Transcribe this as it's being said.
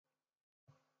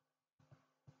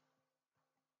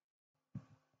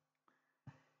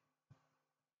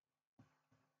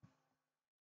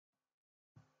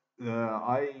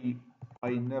I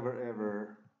never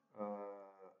ever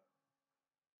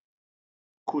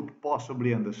could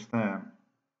possibly understand.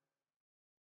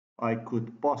 I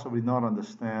could possibly not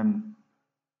understand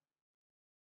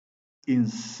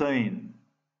insane.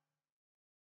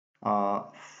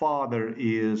 Father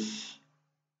is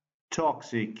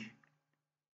toxic,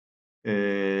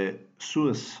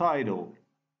 suicidal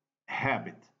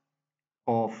habit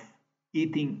of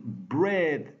eating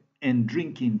bread and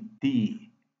drinking tea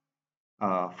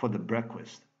for the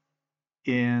breakfast.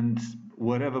 And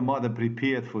whatever mother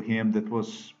prepared for him that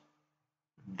was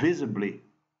visibly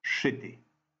shitty.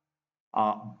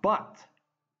 But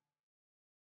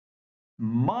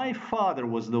my father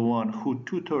was the one who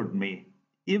tutored me.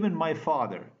 Even my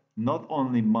father, not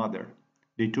only mother.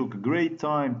 They took great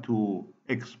time to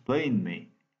explain me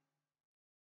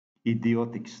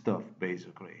idiotic stuff,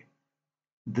 basically.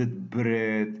 That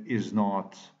bread is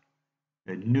not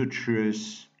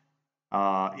nutritious,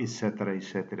 etc.,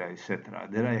 etc., etc.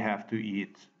 That I have to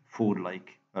eat food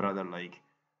like, rather like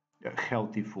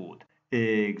healthy food,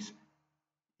 eggs,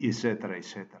 etc.,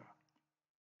 etc.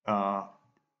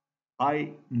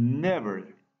 I never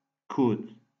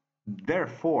could,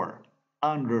 therefore,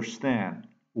 understand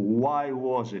why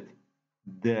was it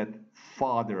that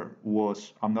father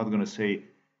was, I'm not going to say,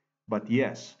 but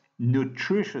yes,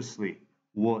 nutritiously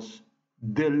was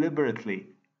deliberately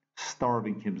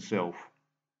starving himself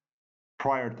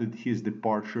prior to his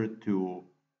departure to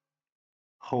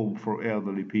home for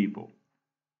elderly people.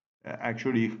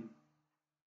 Actually,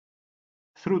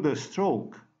 through the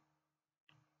stroke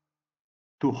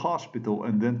to hospital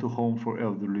and then to home for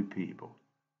elderly people.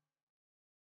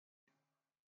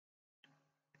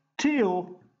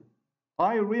 Till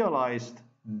I realized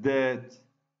that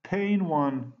paying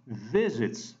one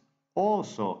visits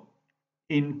also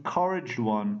encouraged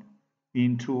one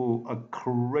into a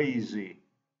crazy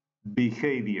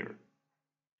behavior,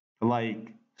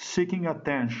 like seeking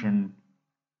attention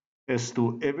as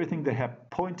to everything they have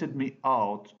pointed me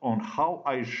out on how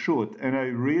I should, and I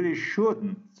really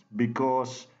shouldn't,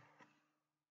 because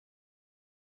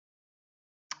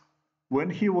when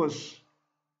he was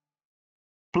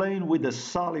playing with the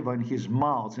saliva in his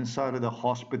mouth inside of the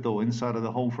hospital, inside of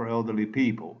the home for elderly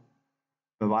people,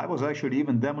 I was actually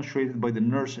even demonstrated by the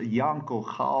nurse Yanko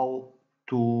how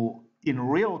to, in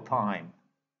real time,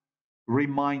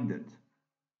 remind it.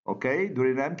 Okay,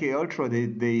 during MK Ultra,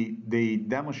 they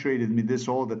demonstrated me this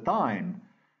all the time.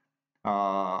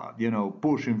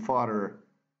 Pushing father.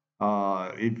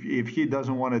 If he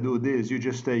doesn't want to do this, you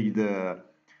just take the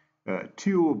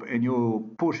tube and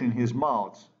you push in his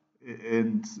mouth.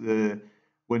 And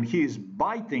when he's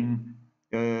biting,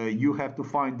 you have to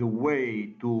find a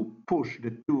way to push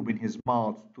the tube in his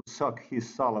mouth to suck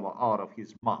his saliva out of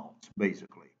his mouth,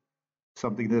 basically.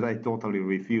 Something that I totally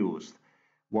refused.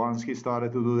 Once he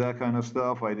started to do that kind of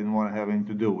stuff, I didn't want to have anything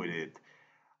to do with it.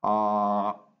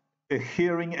 A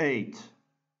hearing aid,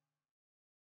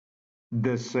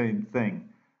 the same thing.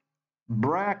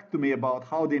 Bragged to me about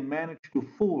how they managed to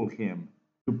fool him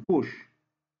to push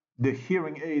the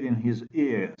hearing aid in his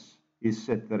ears,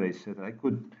 etc., etc.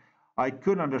 I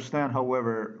couldn't understand,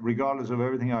 however, regardless of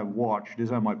everything I watched,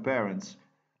 these are my parents,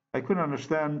 I couldn't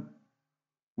understand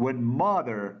when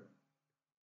mother,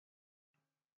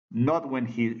 not when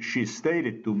she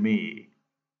stated to me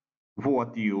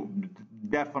what you,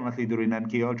 definitely during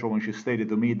MK Ultra when she stated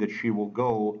to me that she will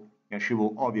go and she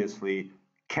will obviously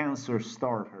cancer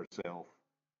starve herself.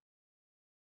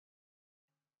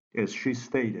 As she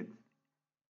stated,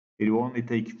 it will only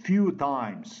take few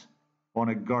times on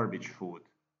a garbage food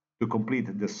to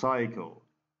complete the cycle.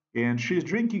 And she's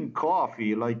drinking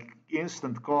coffee, like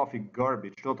instant coffee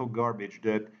garbage, total garbage,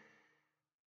 that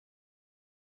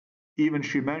even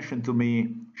she mentioned to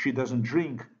me she doesn't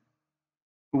drink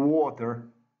water.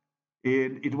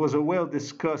 And it was a well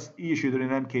discussed issue during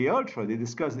MK Ultra. They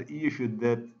discussed the issue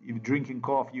that if drinking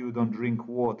coffee, you don't drink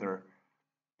water.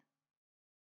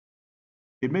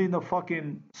 It made no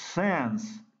fucking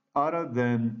sense other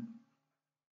than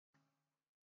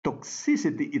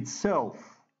toxicity itself.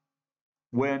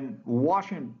 When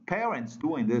watching parents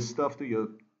doing this stuff to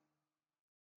you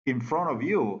in front of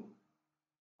you,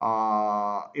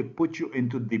 it puts you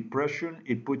into depression.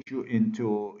 It puts you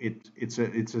into it. It's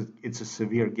a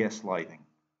severe gaslighting.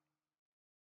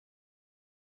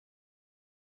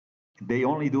 They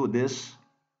only do this.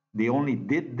 They only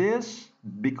did this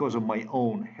because of my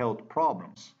own health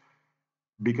problems,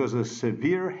 because of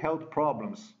severe health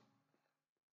problems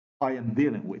I am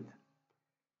dealing with.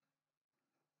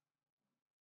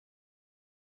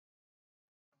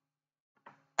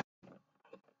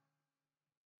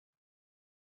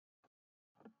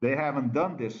 They haven't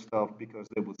done this stuff because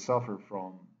they would suffer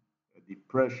from a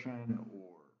depression or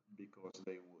because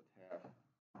they would have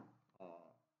uh,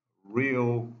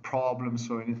 real problems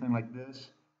or anything like this,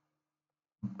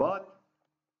 but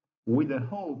with the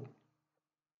hope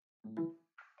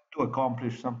to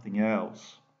accomplish something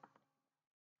else.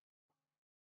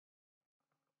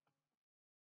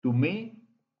 To me,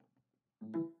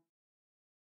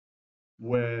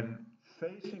 when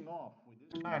facing off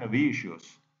with this kind of issues,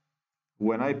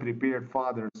 when I prepared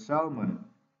Father Salmon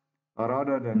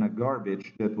rather than a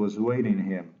garbage that was waiting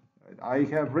him, I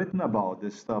have written about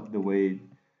this stuff the way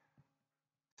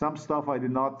some stuff I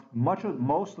did not,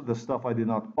 most of the stuff I did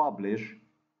not publish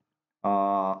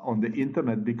on the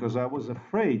internet because I was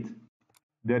afraid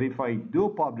that if I do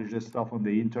publish this stuff on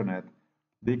the internet,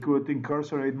 they could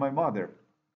incarcerate my mother.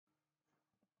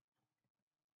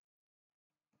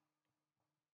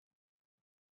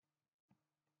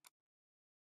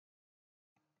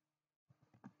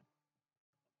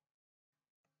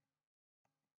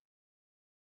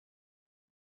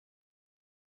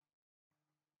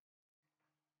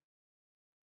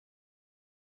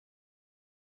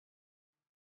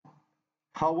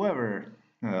 However,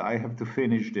 I have to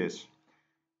finish this.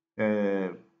 Uh,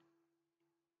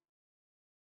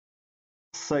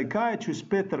 Psychiatrist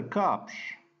Peter Kapsch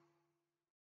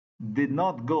did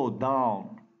not go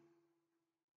down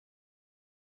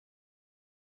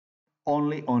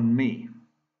only on me,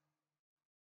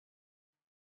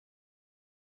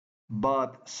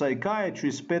 but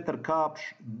psychiatrist Peter Kapsch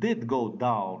did go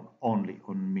down only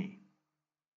on me.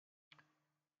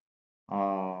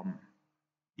 Um,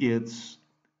 it's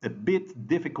a bit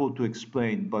difficult to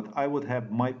explain, but I would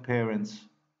have my parents,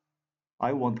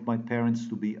 I want my parents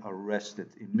to be arrested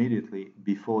immediately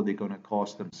before they're going to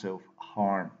cause themselves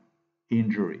harm,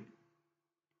 injury.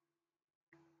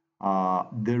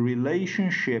 The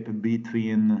relationship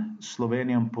between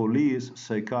Slovenian police,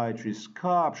 psychiatrists,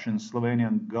 cops, and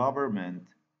Slovenian government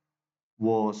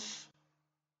was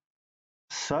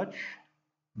such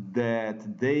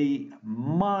that they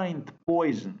mind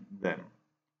poisoned them.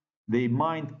 They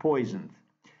mind poisoned.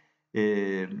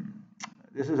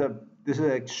 This is a this is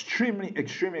extremely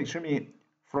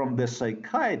from the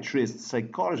psychiatrists,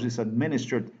 psychologists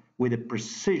administered with a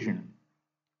precision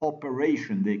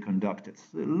operation they conducted.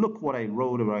 Look what I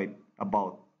wrote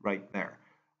about right there.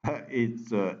 It's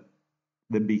the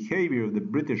behavior of the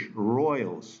British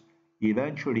royals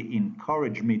eventually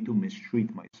encouraged me to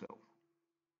mistreat myself.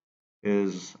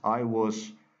 As I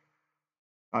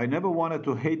never wanted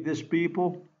to hate these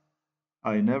people.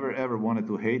 I never ever wanted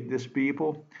to hate these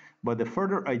people. But the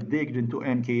further I digged into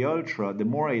MK Ultra, the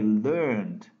more I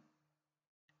learned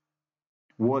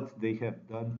what they have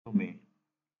done to me.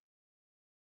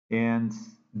 And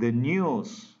the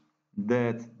news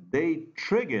that they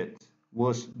triggered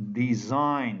was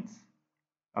designed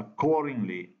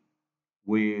accordingly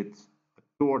with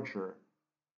torture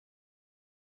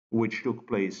which took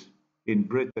place in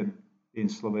Britain, in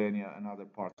Slovenia, and other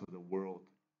parts of the world.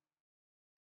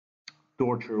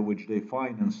 Torture which they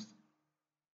financed,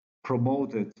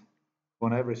 promoted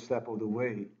on every step of the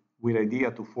way with idea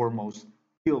to foremost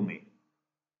kill me.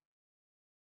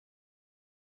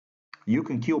 You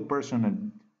can kill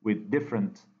person with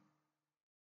different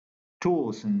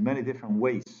tools in many different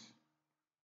ways,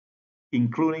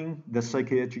 including the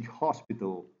psychiatric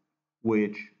hospital,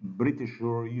 which British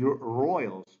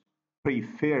royals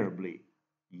preferably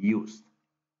used.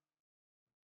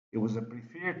 It was a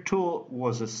preferred tool,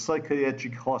 was a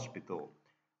psychiatric hospital.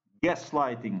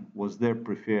 Gaslighting was their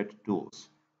preferred tools.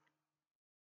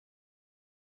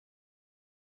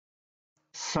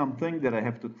 Something that I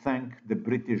have to thank the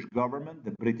British government,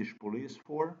 the British police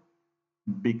for,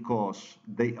 because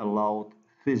they allowed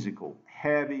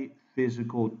heavy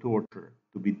physical torture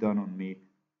to be done on me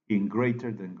in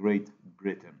greater than Great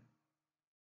Britain.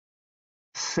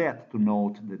 Sad to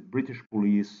note that British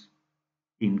police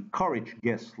encourage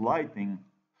gaslighting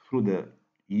through the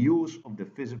use of the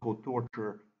physical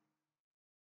torture,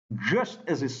 just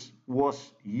as it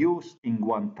was used in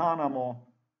Guantanamo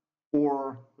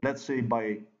or, let's say,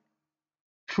 by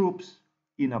troops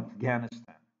in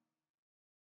Afghanistan.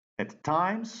 At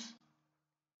times,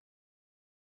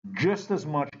 just as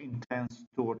much intense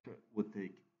torture would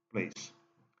take place.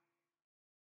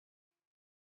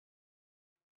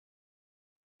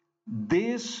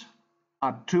 These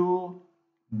are two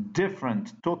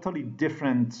totally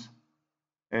different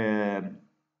uh,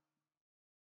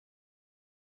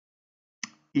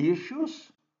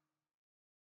 issues.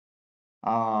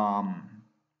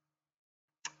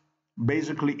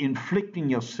 Basically inflicting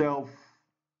yourself,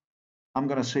 I'm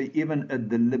going to say, even a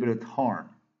deliberate harm.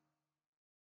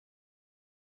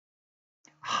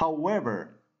 however,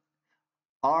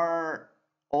 are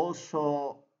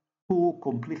also two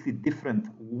completely different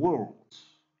worlds.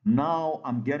 Now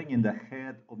I'm getting in the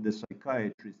head of the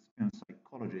psychiatrists and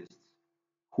psychologists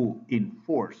who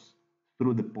enforce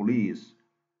through the police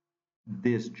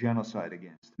this genocide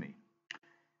against me.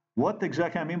 What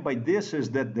exactly I mean by this is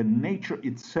that the nature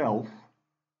itself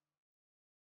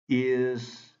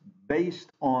is based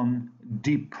on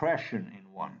depression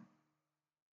in one.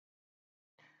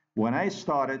 When I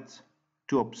started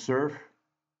to observe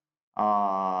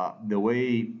the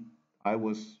way I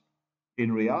was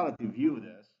in reality viewed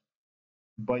as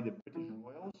by the British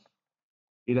royals,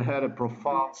 it had a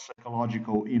profound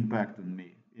psychological impact on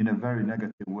me in a very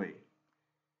negative way.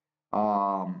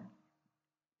 Um,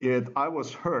 I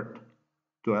was hurt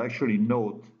to actually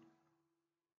note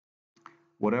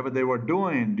whatever they were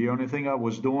doing. The only thing I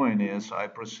was doing is I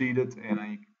proceeded and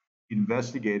I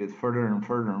investigated further and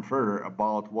further and further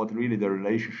about what really the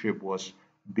relationship was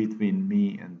between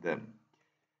me and them.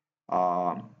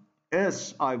 Um,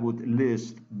 as I would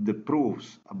list the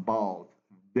proofs about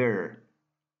their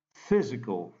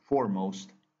physical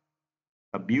foremost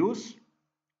abuse,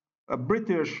 a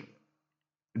British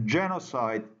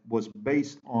genocide was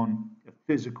based on a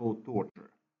physical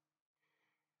torture.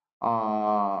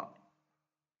 Uh,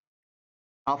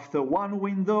 After one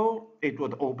window, it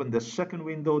would open the second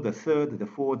window, the third, the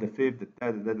fourth, the fifth, the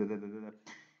third,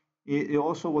 It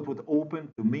also what would open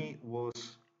to me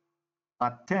was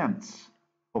attempts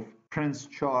of Prince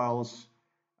Charles,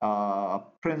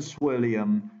 Prince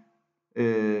William,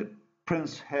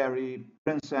 Prince Harry,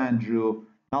 Prince Andrew,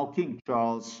 now King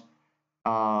Charles,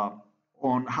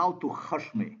 on how to hush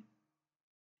me.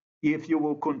 If you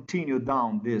will continue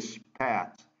down this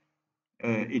path,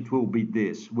 it will be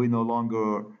this. We no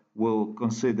longer will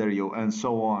consider you, and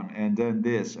so on, and then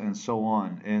this, and so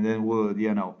on, and then we'll,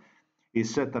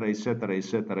 etc., etc.,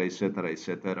 etc., etc.,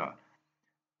 etc.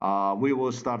 We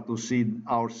will start to see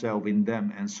ourselves in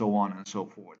them, and so on and so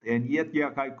forth. And yet, yeah,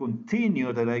 I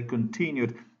continued, and I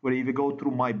continued. But if you go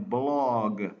through my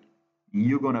blog,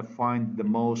 you're gonna find the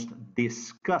most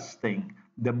disgusting,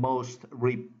 the most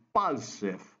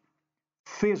repulsive,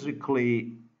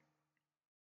 physically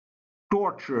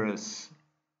torturous,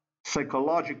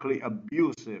 psychologically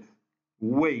abusive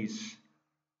ways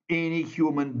any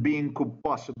human being could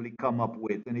possibly come up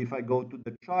with. And if I go to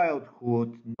the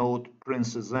childhood, note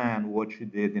Princess Anne, what she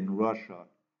did in Russia.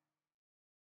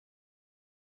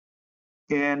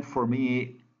 And for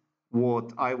me,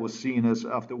 what I was seen as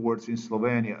afterwards in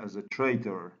Slovenia as a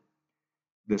traitor,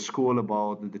 the school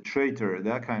about the traitor,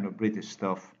 that kind of British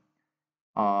stuff.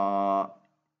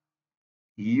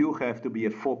 You have to be a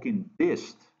fucking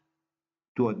beast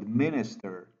to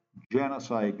administer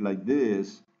genocide like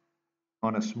this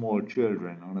on a small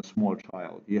children, on a small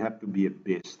child. You have to be a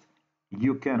beast.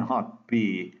 You cannot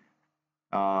be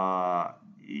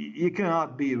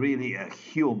really a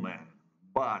human.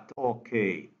 But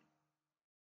okay.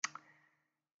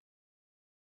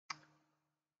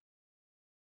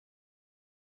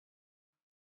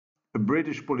 A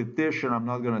British politician, I'm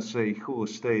not gonna say who,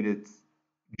 stated,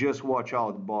 just watch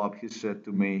out, Bob, he said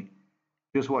to me.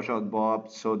 Just watch out, Bob,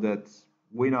 so that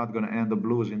we're not gonna end up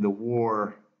losing the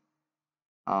war.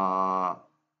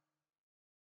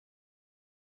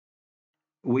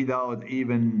 Without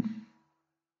even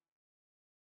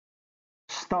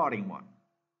starting one.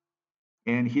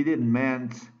 And he didn't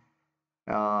mean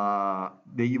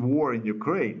the war in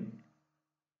Ukraine,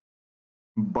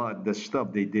 but the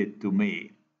stuff they did to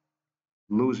me.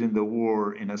 Losing the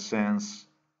war in a sense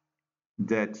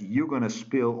that you're gonna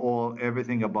spill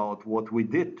everything about what we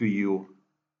did to you,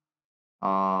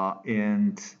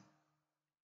 and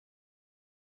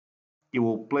it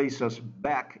will place us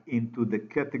back into the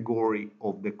category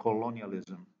of the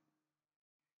colonialism,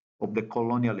 of the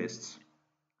colonialists.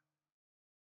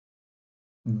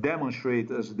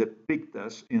 Demonstrate us, depict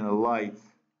us in a light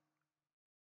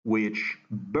which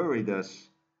buried us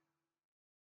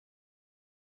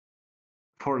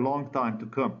for a long time to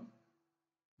come.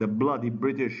 The bloody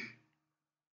British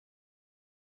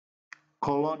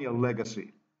colonial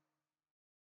legacy.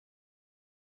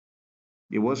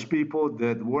 It was people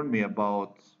that warned me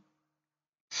about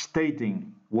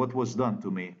stating what was done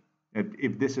to me.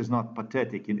 If this is not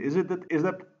pathetic, is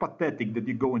that pathetic that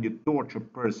you go and you torture a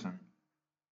person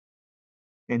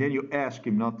and then you ask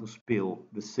him not to spill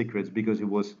the secrets because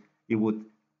it would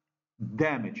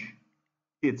damage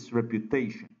its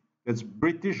reputation? Because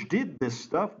British did this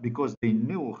stuff because they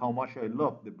knew how much I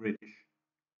loved the British.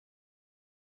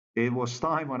 It was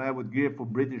time when I would give for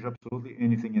British absolutely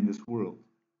anything in this world.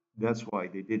 That's why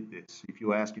they did this. If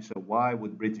you ask yourself, why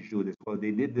would British do this? Well,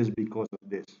 they did this because of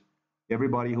this.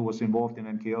 Everybody who was involved in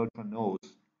MK Ultra knows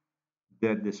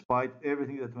that despite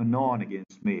everything that went on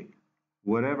against me,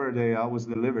 whatever day I was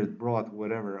delivered, brought,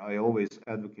 whatever, I always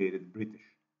advocated British,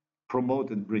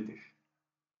 promoted British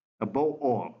above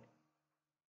all.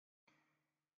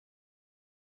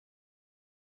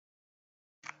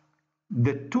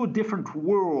 The two different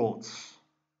worlds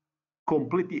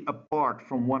completely apart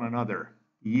from one another.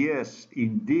 Yes,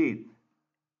 indeed,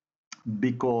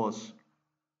 because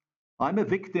I'm a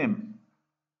victim.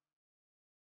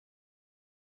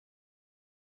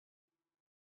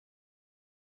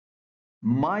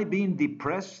 My being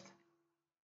depressed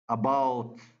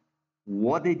about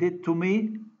what they did to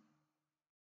me,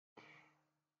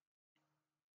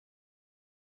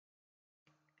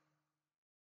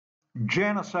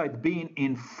 genocide being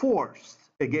enforced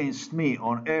against me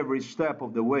on every step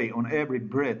of the way, on every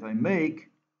breath I make,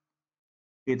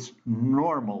 it's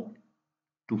normal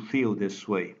to feel this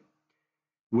way.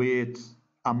 With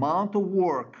amount of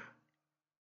work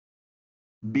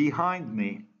behind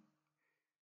me,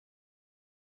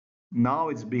 now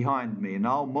it's behind me.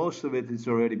 Now most of it is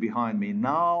already behind me.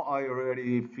 Now I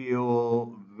already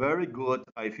feel very good.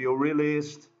 I feel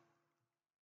released.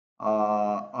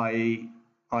 I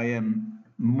am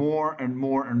more and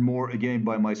more and more again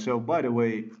by myself. By the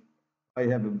way, I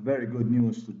have a very good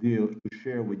news to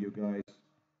share with you guys.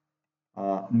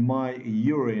 My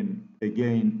urine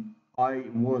again. I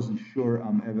wasn't sure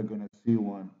I'm ever gonna see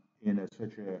one in a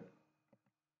such a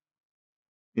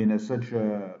in a such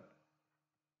a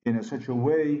in a such a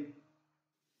way,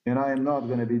 and I am not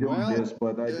gonna be doing this,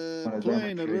 but I just want to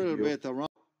playing a demonstrate little you. bit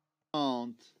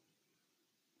around.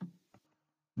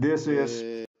 This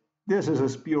is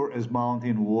as pure as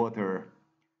mountain water.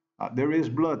 There is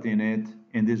blood in it,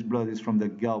 and this blood is from the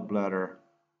gallbladder,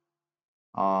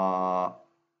 uh,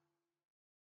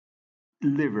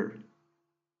 liver.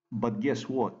 But guess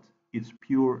what? It's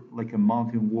pure like a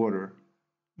mountain water,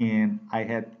 and I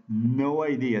had no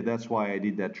idea. That's why I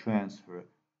did that transfer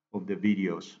of the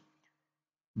videos,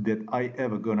 that I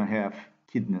ever gonna have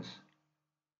kidneys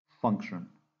function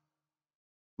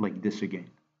like this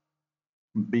again,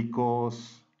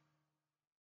 because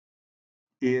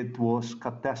it was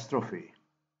catastrophe.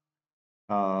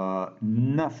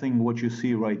 Nothing what you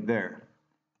see right there.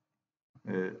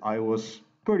 I was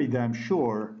pretty damn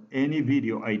sure any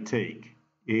video I take,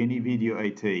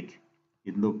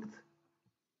 it looked.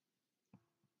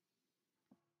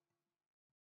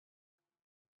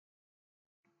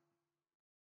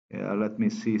 Yeah, let me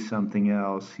see something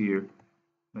else here.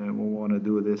 We want to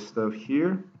do this stuff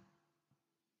here.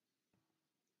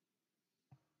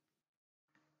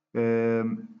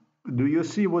 Do you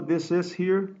see what this is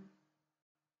here?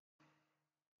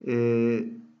 Let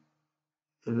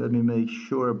me make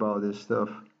sure about this stuff.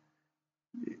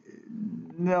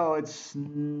 No, it's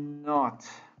not.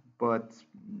 But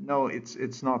no,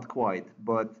 it's not quite.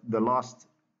 But the last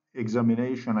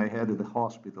examination I had at the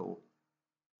hospital,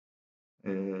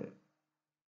 uh,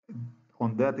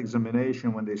 on that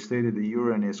examination, when they stated the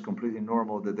urine is completely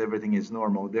normal, that everything is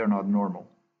normal, they're not normal,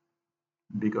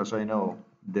 because I know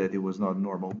that it was not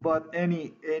normal. But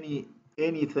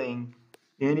anything,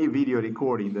 any video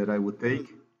recording that I would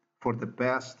take for the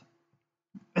past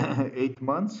 8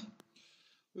 months,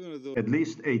 at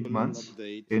least 8 months,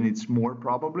 and it's more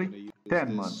probably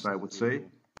 10 months, I would say,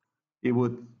 it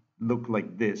would look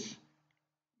like this.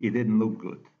 It didn't look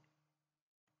good.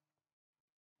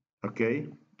 Okay?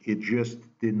 It just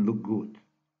didn't look good.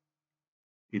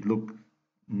 It looked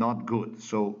not good.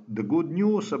 So the good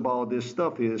news about this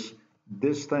stuff is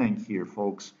this thing here,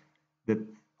 folks, that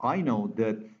I know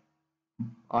that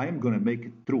I am going to make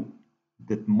it through,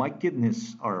 that my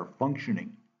kidneys are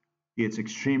functioning. It's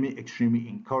extremely, extremely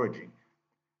encouraging.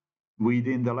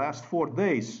 Within the last 4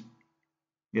 days,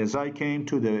 as I came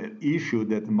to the issue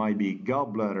that might be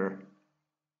gallbladder,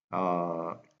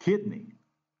 kidney,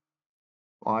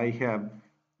 I have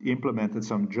implemented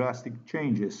some drastic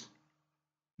changes,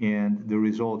 and the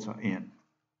results are in.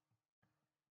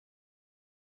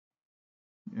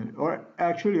 Or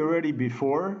actually, already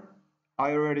before,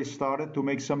 I already started to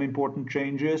make some important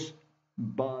changes,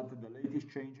 but the latest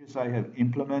changes I have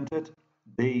implemented,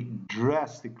 they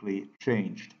drastically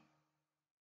changed.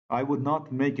 I would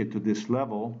not make it to this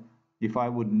level if I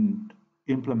wouldn't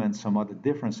implement some other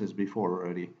differences before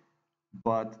already.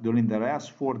 But during the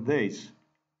last 4 days,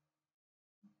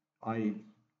 I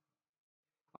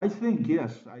I think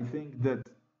yes, I think that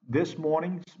this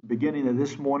morning, beginning of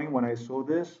this morning when I saw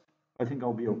this, I think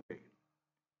I'll be okay.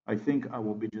 I think I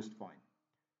will be just fine.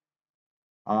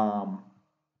 Um,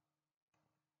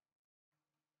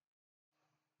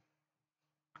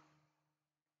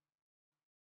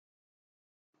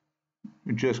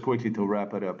 just quickly to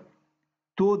wrap it up.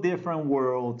 Two different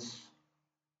worlds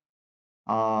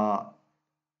uh,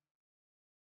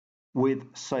 with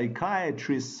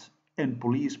psychiatrists and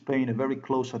police paying a very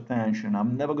close attention.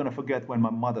 I'm never going to forget when my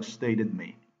mother stated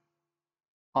me,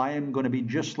 I am going to be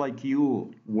just like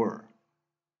you were.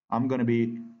 I'm going to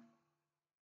be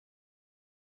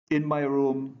in my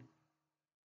room.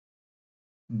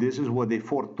 This is what they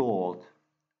foretold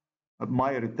at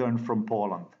my return from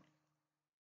Poland.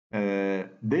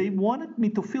 They wanted me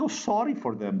to feel sorry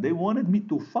for them. They wanted me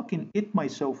to fucking eat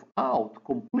myself out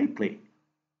completely,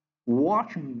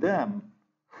 watching them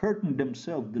hurting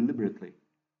themselves deliberately.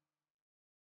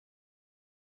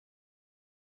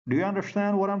 Do you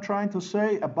understand what I'm trying to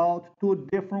say about two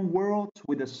different worlds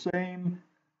with the same,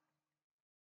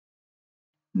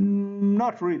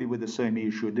 not really with the same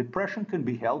issue? Depression can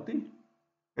be healthy.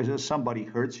 As if somebody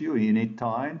hurts you, you need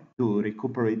time to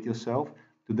recuperate yourself.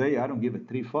 Today, I don't give a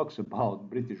three fucks about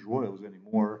British royals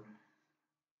anymore.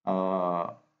 I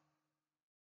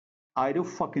do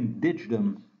fucking ditch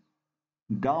them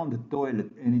down the toilet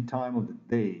any time of the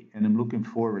day, and I'm looking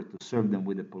forward to serve them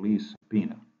with a police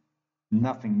subpoena.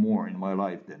 Nothing more in my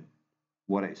life than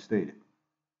what I stated.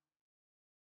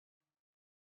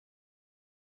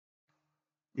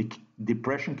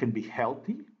 Depression can be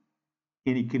healthy,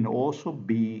 and it can also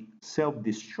be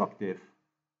self-destructive,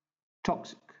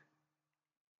 toxic.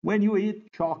 When you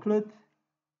eat chocolate,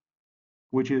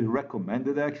 which is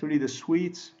recommended actually, the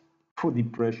sweets for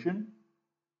depression,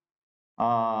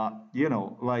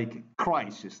 like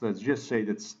crisis, let's just say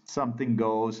that something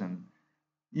goes and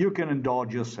you can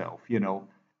indulge yourself,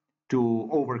 to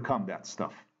overcome that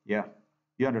stuff. Yeah,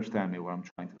 you understand me what I'm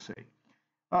trying to say.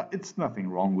 It's nothing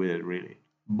wrong with it really.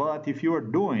 But if you are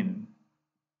doing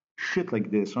shit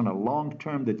like this on a long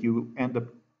term that you end up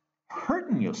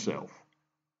hurting yourself,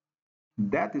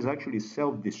 that is actually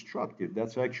self-destructive.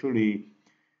 That's actually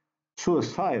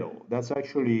suicidal. That's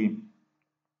actually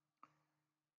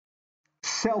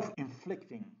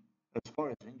self-inflicting as far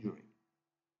as injury.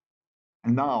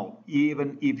 And now,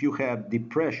 even if you have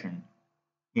depression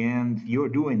and you're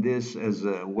doing this as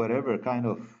a whatever kind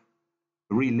of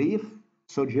relief,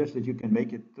 so just that you can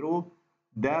make it through,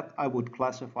 that I would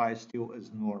classify still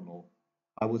as normal.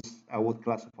 I would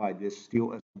classify this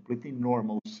still as completely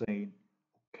normal, sane,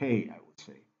 okay, I would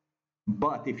say.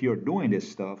 But if you're doing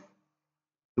this stuff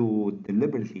to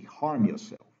deliberately harm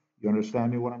yourself, you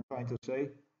understand me what I'm trying to say?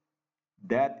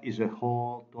 That is a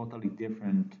whole totally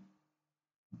different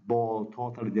ball,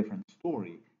 totally different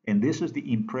story. And this is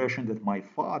the impression that my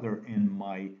father and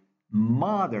my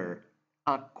mother,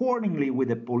 accordingly with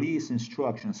the police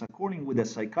instructions, according with the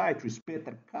psychiatrist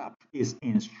Peter Kap's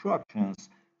instructions,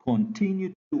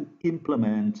 continue to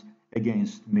implement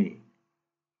against me.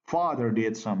 Father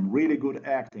did some really good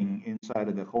acting inside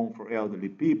of the home for elderly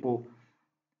people.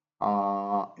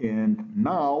 And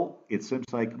now it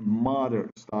seems like mother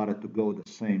started to go the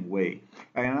same way.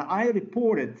 And I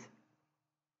reported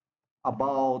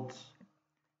about,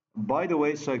 by the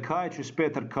way, psychiatrist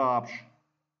Peter Kapsch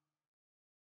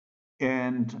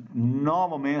and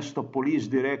novo mesto police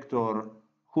director,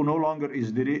 who no longer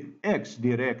is the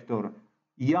ex-director,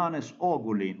 Janez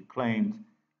Ogulin, claimed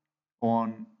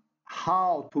on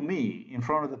how, to me, in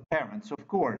front of the parents, of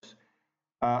course,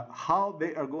 how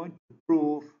they are going to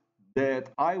prove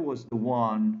that I was the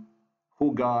one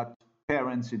who got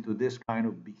parents into this kind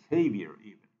of behavior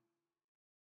even.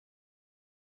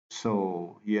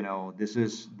 So, this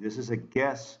is a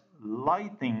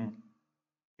gaslighting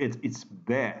at its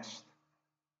best.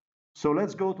 So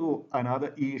let's go to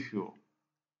another issue.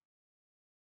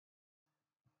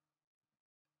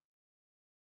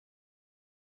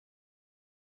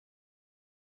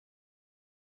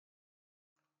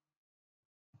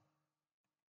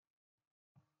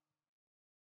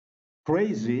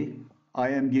 Crazy, I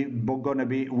am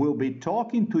will be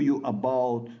talking to you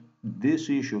about this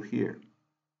issue here,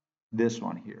 this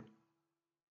one here.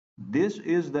 This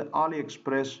is the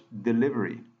AliExpress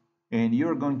delivery. And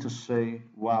you're going to say,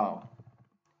 wow,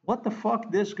 what the fuck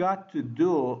this got to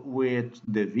do with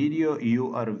the video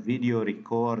you are video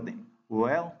recording?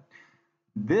 Well,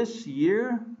 this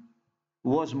year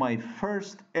was my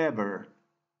first ever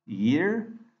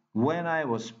year when I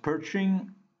was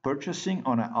purchasing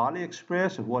on an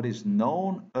AliExpress what is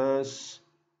known as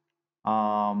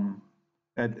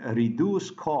at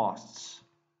reduced costs,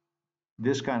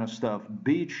 this kind of stuff.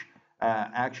 Beach,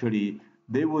 actually,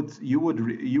 you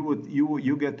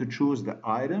get to choose the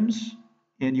items,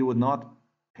 and you would not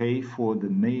pay for the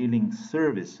mailing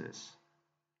services.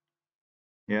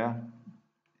 Yeah,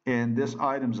 and these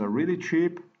items are really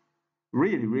cheap,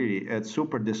 really, really at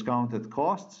super discounted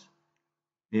costs.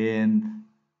 And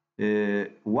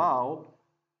wow,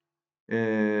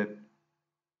 uh,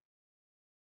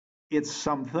 it's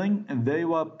something. And they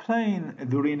were playing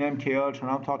during MK Ultra,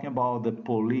 and I'm talking about the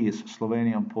police,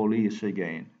 Slovenian police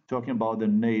again, talking about the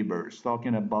neighbors,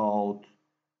 talking about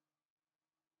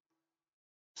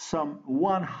some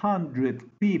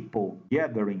 100 people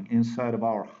gathering inside of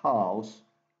our house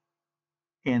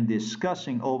and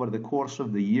discussing over the course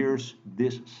of the years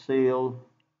this sale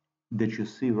that you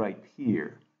see right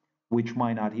here, which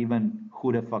might not even,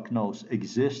 who the fuck knows,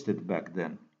 existed back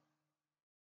then.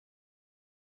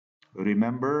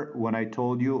 Remember when I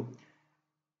told you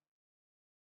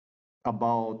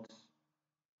about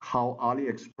how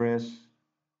AliExpress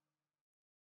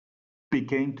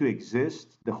became to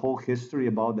exist, the whole history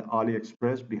about the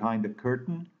AliExpress behind the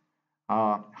curtain,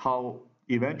 how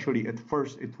eventually at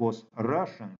first it was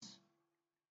Russians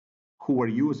who were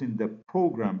using the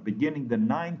program beginning the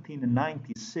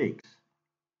 1996,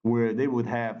 where they would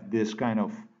have this kind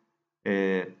of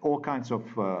all kinds of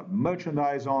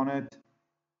merchandise on it,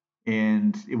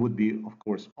 and it would be, of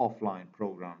course, offline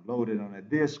program loaded on a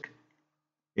disk,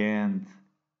 and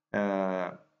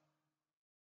uh,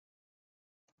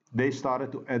 they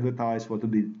started to advertise what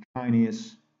would be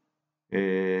Chinese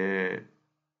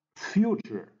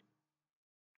future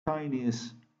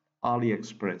Chinese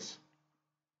AliExpress.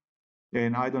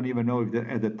 And I don't even know if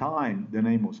at the time the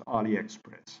name was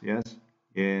AliExpress, yes?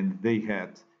 And they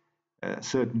had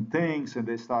certain things, and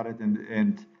they started,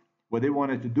 and what they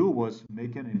wanted to do was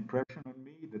make an impression on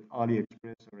me that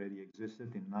AliExpress already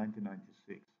existed in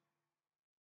 1996.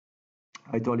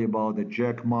 I told you about the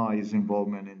Jack Ma's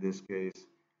involvement in this case,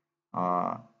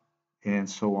 uh, and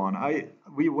so on.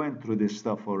 We went through this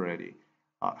stuff already.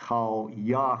 How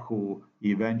Yahoo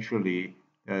eventually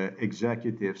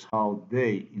executives, how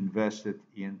they invested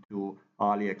into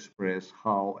AliExpress,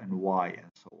 how and why,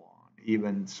 and so on,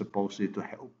 even supposedly to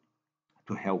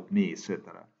help me,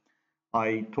 etc.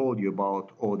 I told you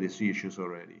about all these issues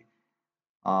already.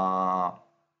 Uh,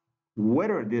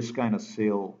 Whether this kind of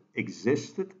sale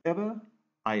existed ever,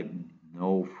 I have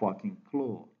no fucking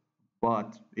clue.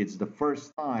 But it's the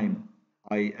first time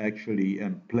I actually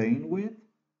am playing with.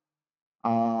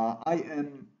 I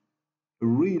am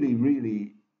really,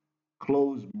 really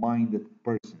close-minded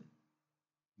person.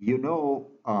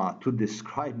 To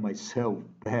describe myself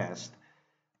best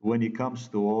when it comes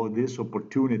to all these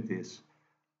opportunities,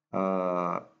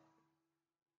 uh,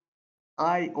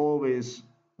 I always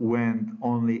went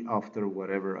only after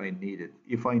whatever I needed.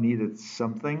 If I needed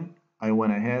something, I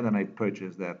went ahead and I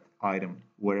purchased that item,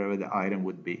 wherever the item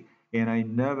would be. And I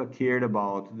never cared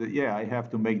about yeah, I have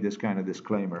to make this kind of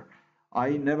disclaimer.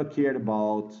 I never cared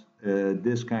about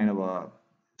this kind of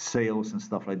sales and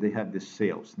stuff like they have this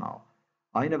sales now.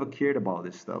 I never cared about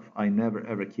this stuff. I never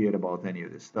ever cared about any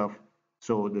of this stuff.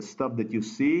 So the stuff that you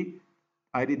see,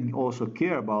 I didn't also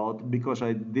care about because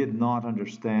I did not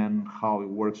understand how it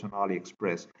works on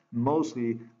AliExpress.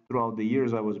 Mostly throughout the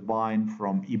years, I was buying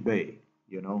from eBay.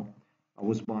 I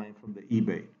was buying from the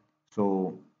eBay.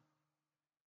 So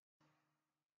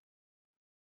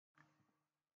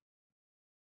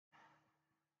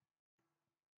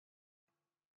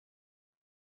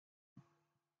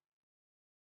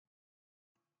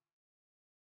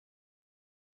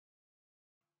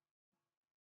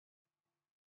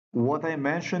what I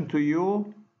mentioned to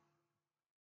you,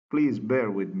 please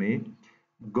bear with me,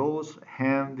 goes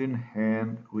hand in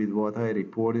hand with what I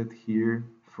reported here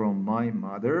from my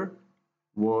mother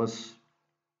was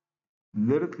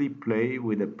literally play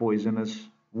with a poisonous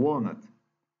walnut.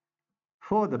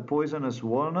 For the poisonous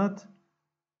walnut,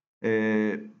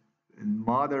 uh,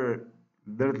 mother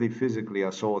literally physically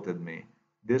assaulted me.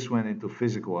 This went into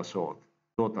physical assault,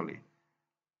 totally.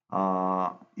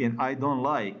 And I don't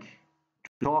like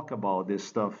to talk about this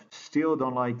stuff, still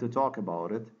don't like to talk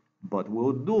about it, but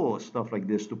will do stuff like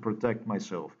this to protect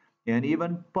myself and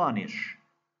even punish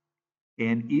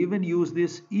and even use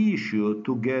this issue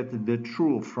to get the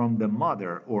truth from the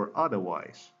mother or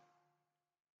otherwise.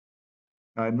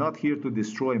 I'm not here to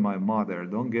destroy my mother,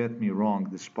 don't get me wrong,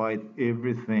 despite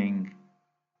everything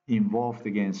involved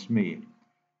against me.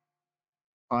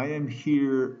 I am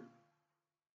here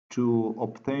to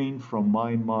obtain from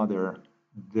my mother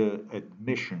the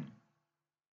admission,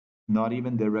 not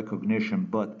even the recognition,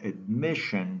 but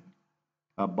admission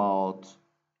about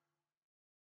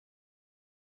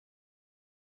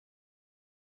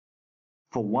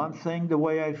for one thing, the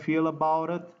way I feel about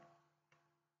it,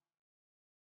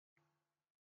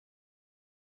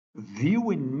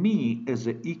 viewing me as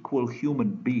an equal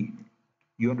human being.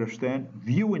 You understand?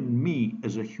 Viewing me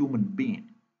as a human being.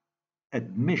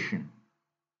 Admission.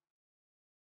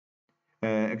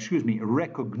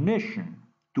 recognition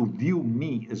to view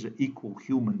me as an equal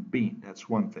human being. That's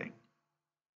one thing.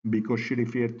 Because she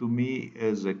referred to me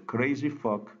as a crazy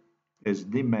fuck, as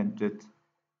demented.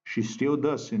 She still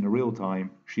does in real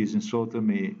time. She's insulting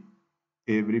me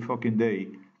every fucking day,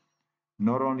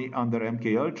 not only under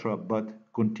MK Ultra, but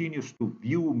continues to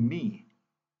view me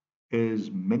as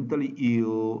mentally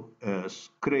ill, as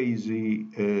crazy,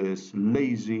 as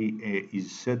lazy,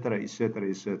 etc., etc.,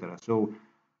 etc. So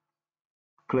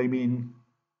claiming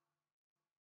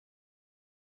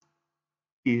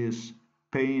is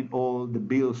paying all the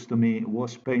bills to me,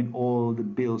 was paying all the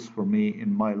bills for me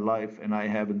in my life, and I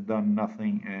haven't done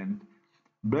nothing, and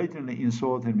blatantly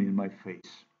insulting me in my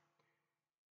face.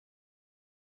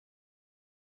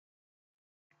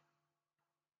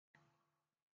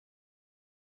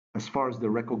 As far as the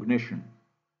recognition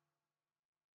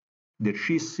that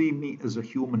she sees me as a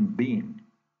human being,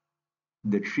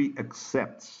 that she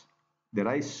accepts, that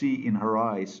I see in her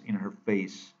eyes, in her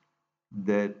face,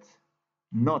 that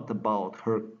not about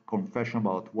her confession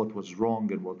about what was wrong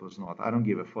and what was not. I don't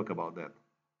give a fuck about that.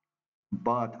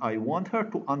 But I want her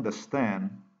to understand,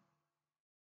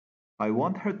 I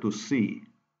want her to see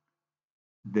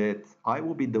that I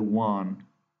will be the one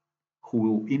who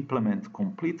will implement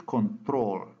complete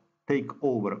control, take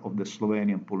over of the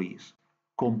Slovenian police.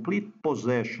 Complete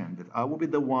possession, that I will be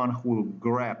the one who will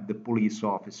grab the police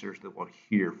officers that were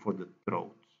here for the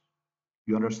throats.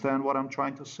 You understand what I'm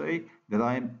trying to say? That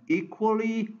I am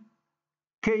equally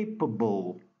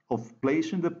capable of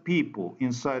placing the people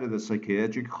inside of the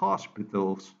psychiatric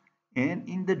hospitals and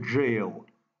in the jail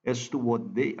as to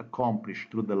what they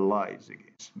accomplished through their lives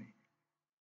against me,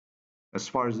 as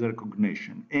far as the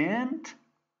recognition, and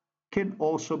can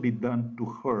also be done to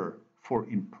her for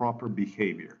improper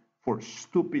behavior, for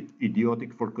stupid,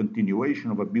 idiotic, for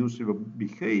continuation of abusive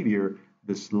behavior.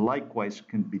 This likewise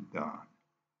can be done.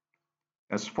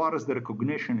 As far as the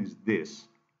recognition is this,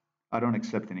 I don't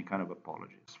accept any kind of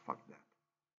apologies. Fuck that.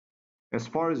 As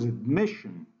far as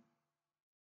admission,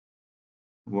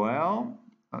 well,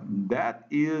 that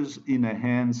is in the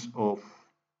hands of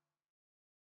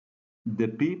the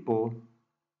people,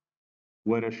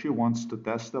 whether she wants to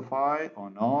testify or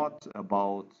not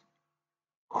about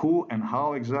who and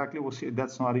how exactly was he.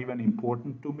 That's not even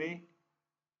important to me.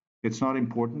 It's not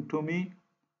important to me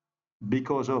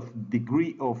because of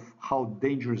degree of how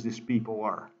dangerous these people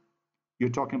are. You're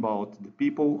talking about the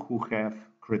people who have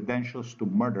credentials to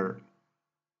murder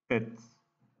at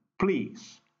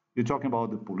pleas. You're talking about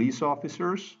the police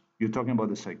officers. You're talking about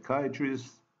the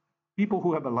psychiatrists, people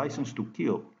who have a license to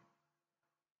kill.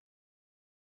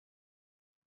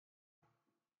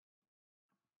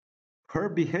 Her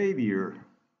behavior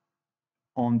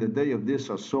on the day of this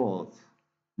assault,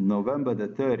 November the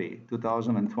 30th,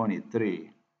 2023,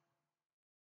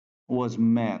 was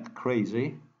mad,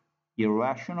 crazy,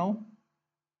 irrational,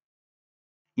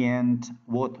 and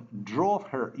what drove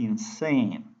her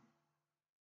insane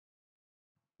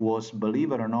was,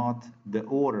 believe it or not, the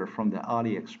order from the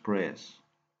AliExpress.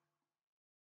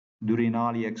 During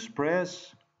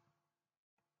AliExpress,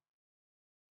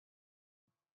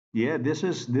 yeah, this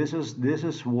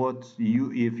is what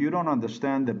you, if you don't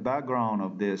understand the background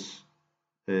of this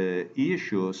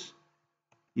issues,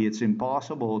 it's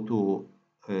impossible to.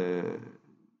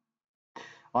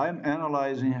 I'm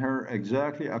analyzing her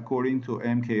exactly according to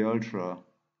MK Ultra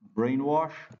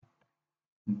brainwash.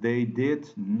 They did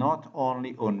not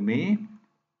only on me,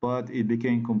 but it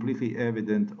became completely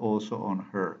evident also on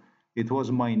her. It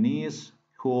was my niece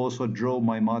who also drove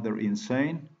my mother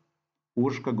insane,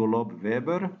 Urška Golob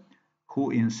Weber, who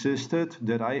insisted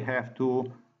that I have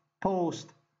to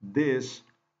post this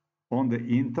on the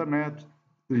internet.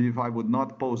 If I would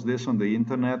not post this on the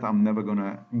internet, I'm never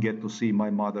gonna get to see my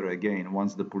mother again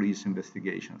once the police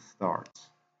investigation starts.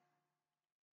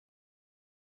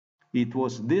 It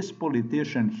was this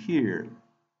politician here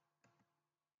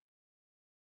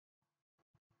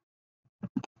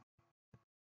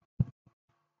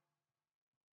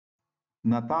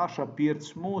Natasha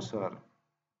Pirc-Musar,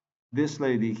 this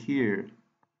lady here,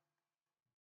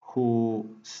 who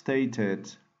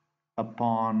stated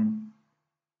upon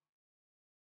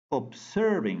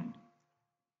observing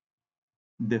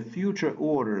the future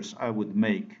orders I would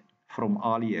make from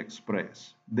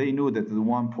AliExpress. They knew that at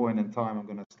one point in time I'm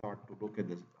going to start to look at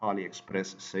the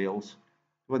AliExpress sales.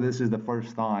 But this is the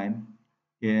first time,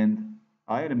 and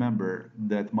I remember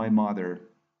that my mother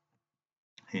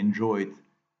enjoyed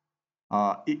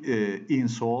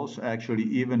insoles, actually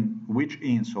even which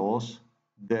insoles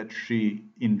that she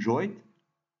enjoyed,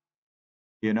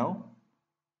 you know.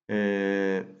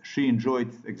 She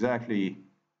enjoyed exactly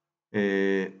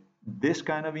this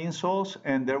kind of insoles,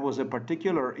 and there was a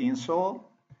particular insole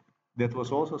that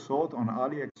was also sold on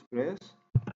AliExpress,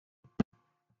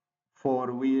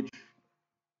 for which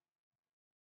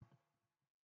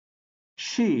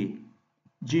Xi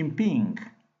Jinping,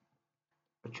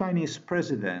 a Chinese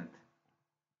president,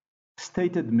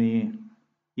 stated me,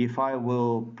 if I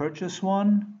will purchase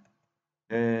one,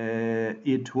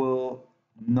 it will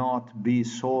not be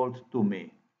sold to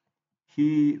me.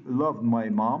 He loved my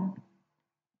mom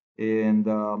and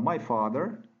my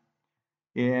father,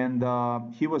 and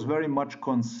he was very much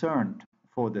concerned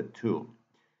for the two.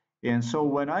 And so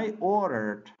when I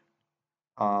ordered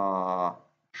a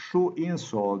shoe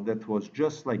insole that was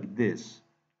just like this,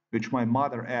 which my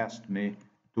mother asked me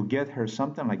to get her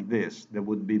something like this, that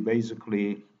would be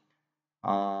basically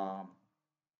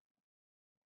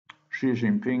Xi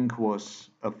Jinping was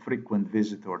a frequent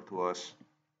visitor to us.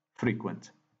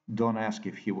 Frequent. Don't ask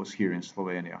if he was here in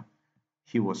Slovenia.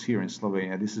 He was here in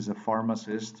Slovenia. This is a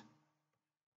pharmacist.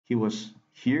 He was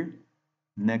here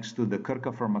next to the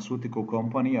Krka pharmaceutical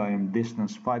company. I am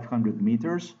distance 500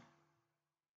 meters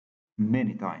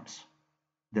many times.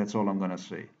 That's all I'm going to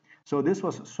say. So this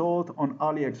was sold on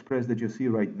AliExpress that you see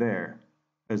right there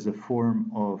as a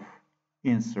form of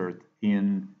insert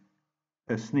in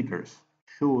sneakers,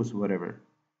 shoes, whatever.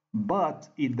 But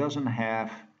it doesn't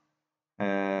have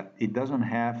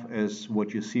as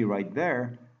what you see right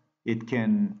there. It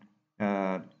can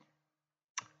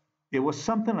it was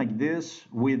something like this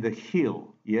with the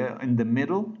heel, yeah, in the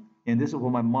middle. And this is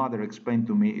what my mother explained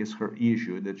to me is her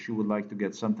issue, that she would like to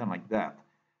get something like that.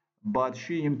 But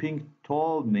Xi Jinping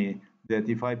told me that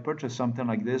if I purchase something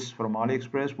like this from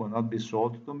AliExpress, will not be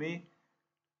sold to me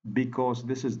because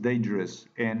this is dangerous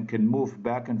and can move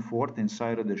back and forth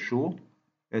inside of the shoe,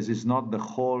 as it's not the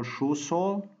whole shoe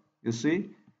sole, you see?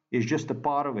 It's just a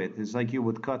part of it. It's like you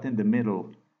would cut in the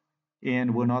middle,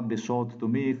 and will not be sold to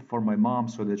me for my mom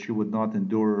so that she would not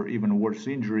endure even worse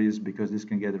injuries, because this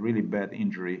can get a really bad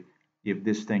injury if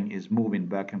this thing is moving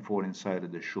back and forth inside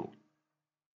of the shoe.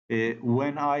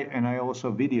 I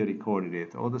also video recorded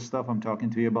it. All the stuff I'm talking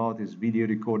to you about is video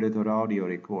recorded or audio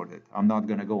recorded. I'm not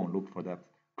going to go and look for that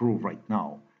proof right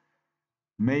now.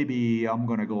 Maybe I'm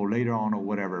going to go later on or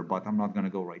whatever, but I'm not going to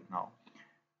go right now.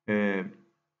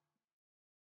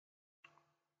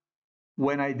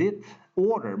 When I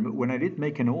did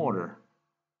make an order,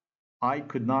 I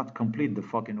could not complete the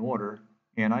fucking order.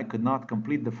 And I could not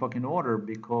complete the fucking order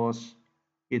because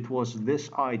it was this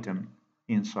item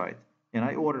inside. And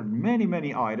I ordered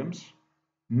many items.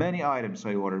 Many items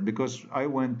I ordered because I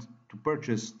went to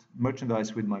purchase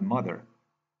merchandise with my mother.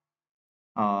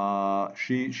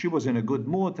 She was in a good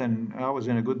mood and I was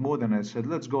in a good mood, and I said,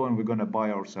 let's go and we're going to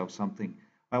buy ourselves something.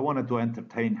 I wanted to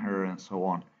entertain her and so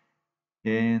on.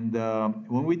 And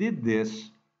when we did this,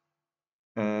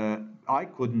 I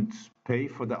couldn't pay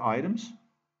for the items.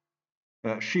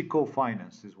 She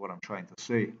co-financed is what I'm trying to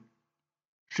say.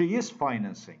 She is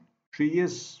financing. She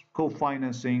is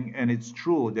co-financing, and it's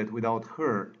true that without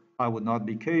her, I would not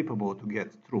be capable to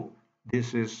get through.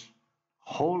 This is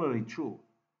wholly true.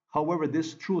 However,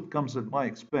 this truth comes at my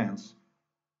expense.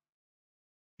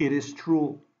 It is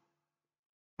true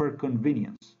per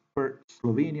convenience, per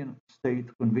Slovenian state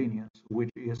convenience,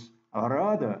 which is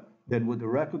rather than would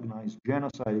recognize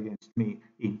genocide against me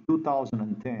in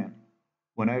 2010,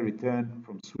 when I returned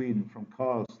from Sweden, from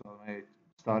Karlstad, I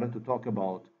started to talk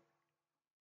about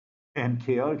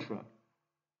MK Ultra,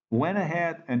 went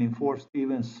ahead and enforced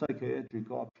even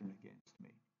psychiatric option against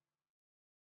me.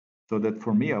 So that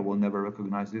for me, I will never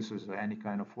recognize this as any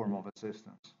kind of form of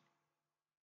assistance.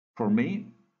 For me,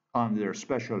 under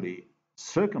especially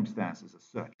circumstances as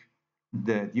such,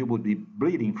 that you would be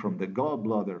bleeding from the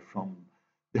gallbladder, from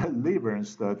the liver and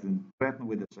stuff, and threatened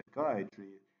with the psychiatry,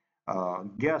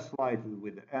 gaslighted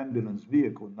with the ambulance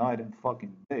vehicle night and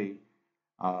fucking day,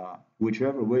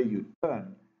 whichever way you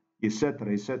turn,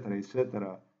 etc., etc.,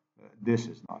 etc. This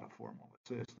is not a form of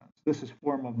assistance. This is a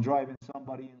form of driving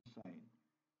somebody insane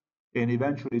and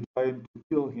eventually trying to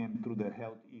kill him through the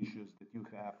health issues that you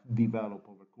have developed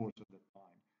over the course of the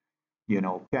time. You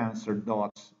know, cancer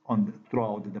dots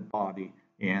throughout the body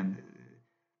and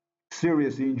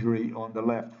serious injury on the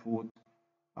left foot,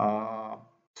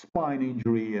 spine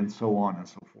injury, and so on and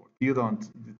so forth. You don't,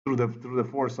 through the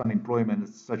forced unemployment,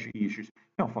 such issues.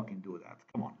 You don't fucking do that.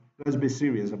 Come on, let's be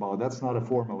serious about it. That's not a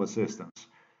form of assistance.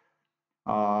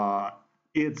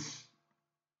 It's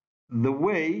the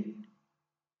way.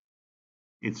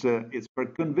 It's for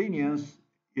convenience,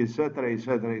 etc.,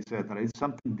 etc., etc. It's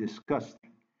something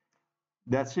disgusting.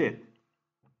 That's it.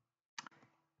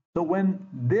 So when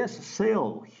this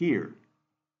sale here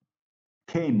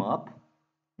came up,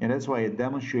 And that's why I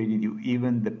demonstrated you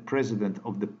even the president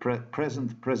of the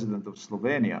present president of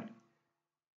Slovenia.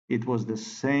 It was the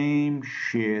same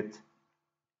shit.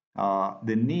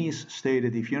 The niece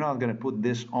stated, if you're not going to put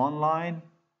this online,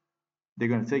 they're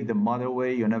going to take the mother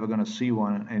away. You're never going to see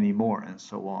one anymore, and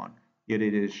so on. Yet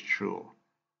it is true.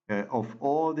 Of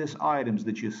all these items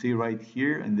that you see right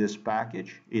here in this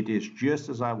package, it is just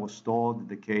as I was told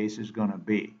the case is going to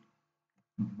be.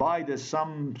 By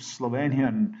some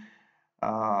Slovenian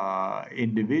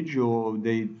individual,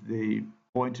 they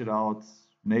pointed out,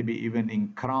 maybe even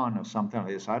in Kran or something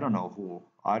like this. I don't know who.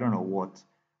 I don't know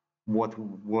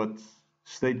what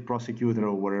state prosecutor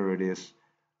or whatever it is.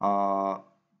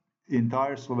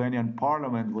 Entire Slovenian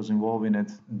parliament was involved in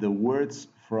it. The words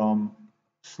from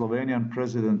Slovenian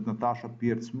President Nataša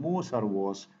Pirc Musar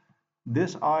was,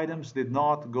 these items did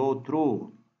not go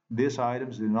through. These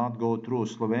items did not go through.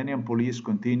 Slovenian police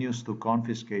continues to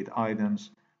confiscate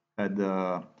items at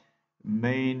the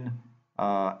main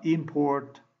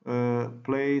import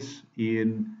place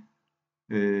in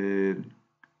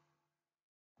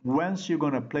once you're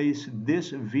going to place this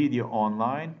video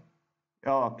online.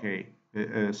 Okay,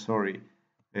 sorry,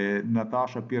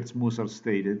 Nataša Pirc Musar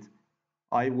stated,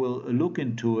 I will look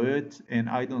into it and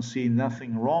I don't see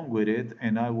nothing wrong with it,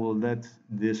 and I will let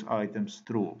these items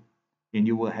through and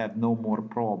you will have no more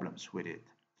problems with it.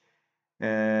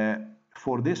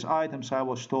 For these items, I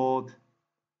was told,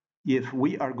 if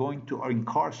we are going to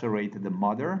incarcerate the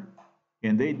mother,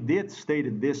 and they did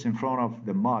state this in front of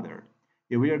the mother,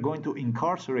 if we are going to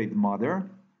incarcerate the mother,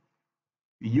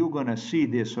 you're going to see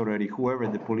this already, whoever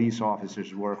the police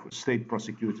officers were, state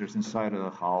prosecutors inside of the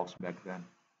house back then.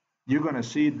 You're going to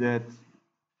see that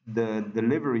the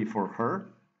delivery for her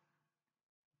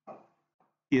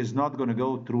is not going to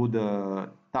go through the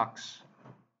tax,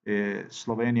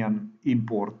 Slovenian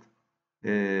import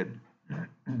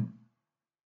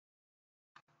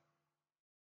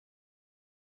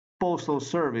postal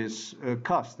service,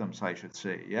 customs, I should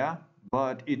say, yeah?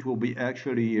 But it will be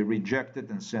actually rejected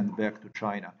and sent back to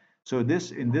China. So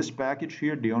this, in this package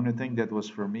here, the only thing that was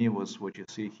for me was what you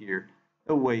see here,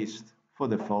 a waste for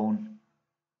the phone.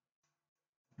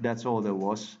 That's all there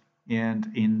was.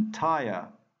 And entire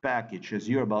package, as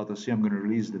you're about to see, I'm going to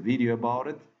release the video about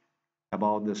it,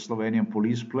 about the Slovenian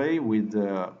police play with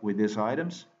these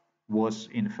items, was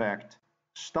in fact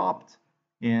stopped,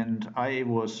 and I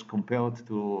was compelled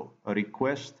to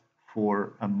request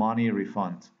for a money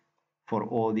refund for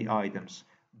all the items.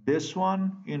 This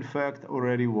one, in fact,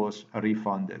 already was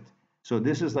refunded. So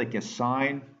this is like a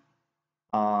sign,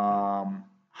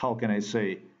 how can I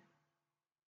say,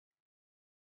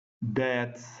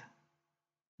 that's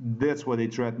what they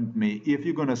threatened me. If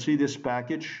you're going to see this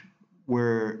package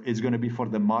where it's going to be for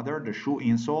the mother, the shoe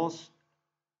insoles,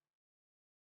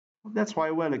 that's why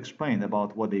I well explained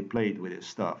about what they played with this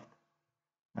stuff.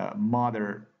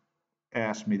 Mother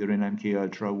asked me during MK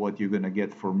Ultra what you're going to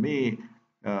get for me,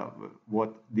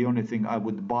 what the only thing I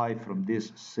would buy from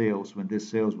this sales, when this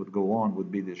sales would go on,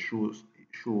 would be the shoe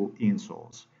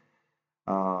insoles.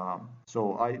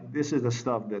 So this is the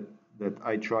stuff that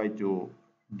I try to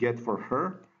get for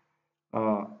her.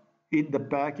 In the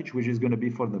package, which is going to be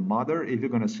for the mother, if you're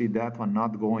going to see that one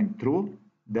not going through,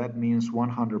 that means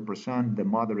 100% the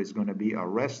mother is going to be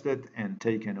arrested and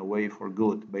taken away for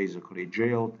good, basically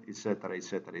jailed, etc.,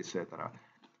 etc., etc.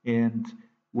 And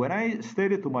when I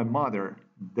stated to my mother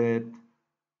that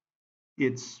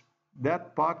it's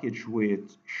that package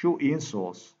with shoe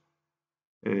insoles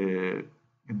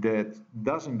that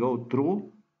doesn't go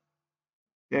through,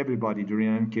 everybody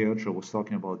during MK Ultra was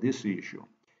talking about this issue.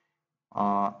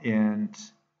 And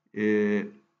it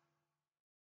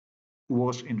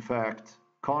was in fact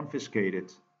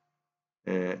confiscated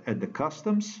at the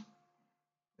customs.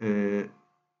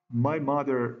 My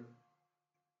mother,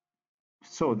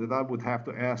 so that I would have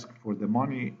to ask for the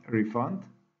money refund.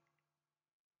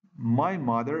 My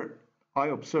mother, I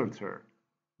observed her,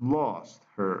 lost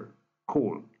her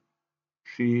cool.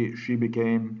 She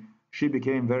became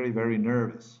very, very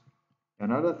nervous.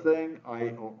 Another thing,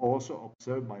 I also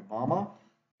observed my mama.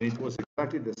 It was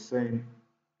exactly the same.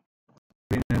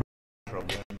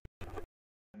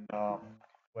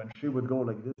 When she would go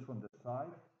like this from the side,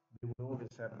 they would always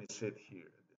have me sit here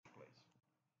at this place.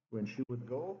 When she would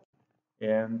go,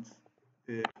 and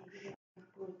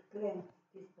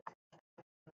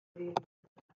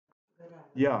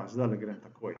ja, zdaj grem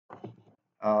takoj.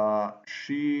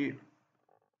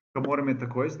 Ga moram je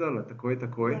takoj zdaj,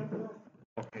 takoj.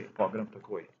 Ok, pa grem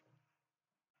takoj.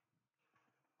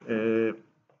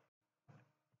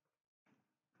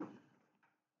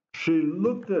 She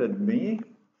looked at me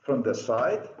from the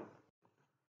side,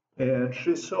 and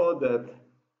she saw that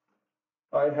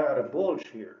I had a bulge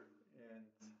here,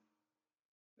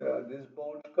 and this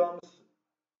bulge comes,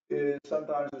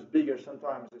 sometimes it's bigger,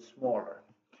 sometimes it's smaller.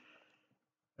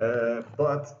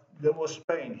 But there was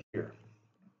pain here.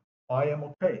 I am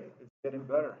okay. It's getting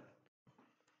better.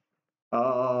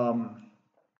 Um,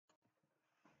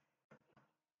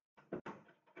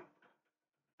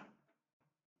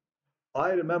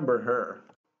 I remember her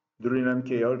during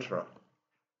MK Ultra,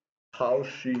 how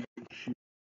she you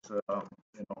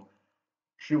know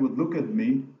she would look at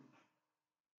me,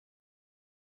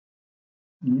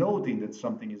 noting that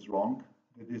something is wrong,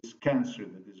 that it's cancer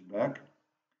that is back,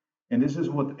 and this is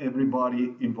what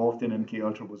everybody involved in MK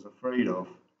Ultra was afraid of.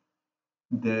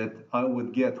 That I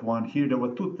would get one here. There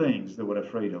were two things they were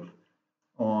afraid of: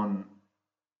 on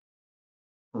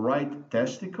right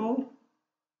testicle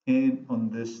and on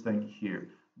this thing here.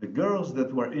 The girls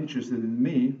that were interested in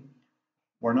me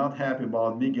were not happy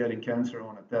about me getting cancer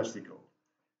on a testicle.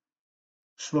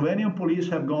 Slovenian police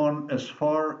have gone as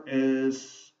far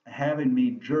as having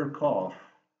me jerk off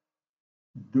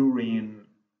during,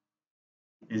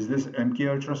 is this MK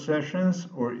Ultra sessions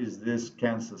or is this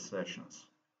cancer sessions?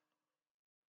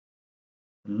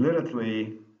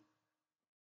 Literally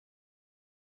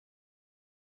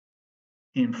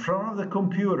in front of the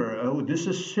computer. Oh, this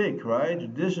is sick,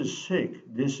 right? This is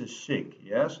sick. This is sick.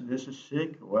 Yes, this is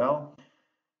sick. Well,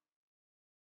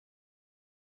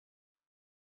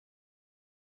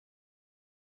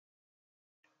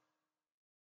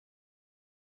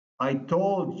 I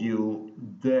told you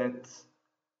that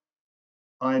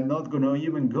I'm not going to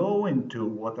even go into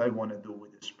what I want to do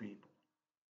with these people.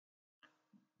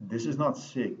 This is not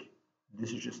sick.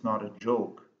 This is just not a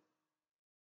joke.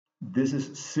 This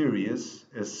is serious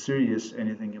as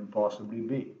anything can possibly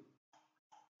be.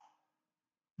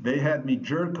 They had me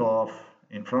jerk off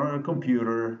in front of a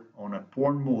computer on a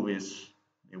porn movies.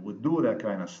 They would do that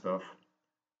kind of stuff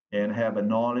and have a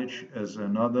knowledge as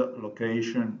another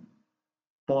location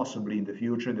possibly in the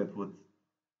future that would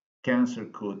cancer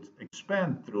could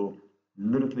expand through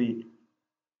literally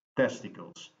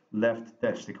testicles, left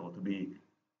testicle to be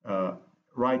uh,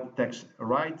 right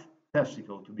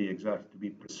testicle to be exact, to be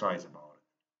precise about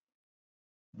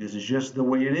it. This is just the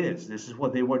way it is. This is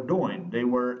what they were doing. They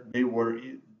were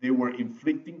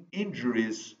inflicting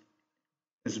injuries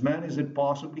as many as it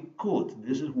possibly could.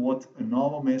 This is what a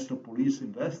Novo Mesto police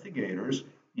investigators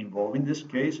involved in this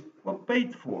case were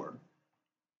paid for.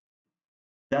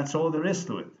 That's all there is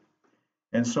to it.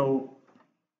 And so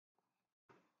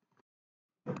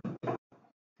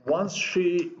once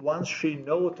she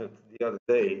noted the other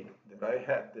day that I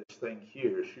had this thing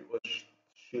here,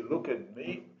 she looked at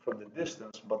me from the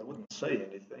distance but wouldn't say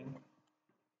anything.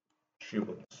 She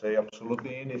wouldn't say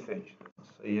absolutely anything. She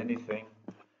didn't say anything.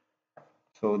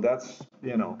 So that's,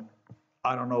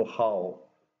 I don't know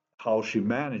how she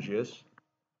manages.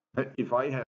 If I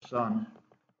had a son,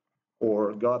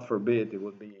 or God forbid, it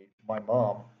would be my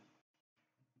mom.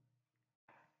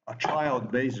 A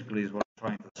child, basically, is what I'm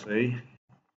trying to say.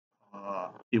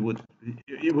 It would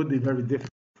be very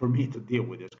difficult for me to deal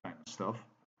with this kind of stuff.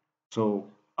 So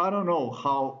I don't know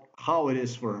how it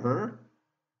is for her,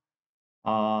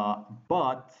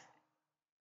 but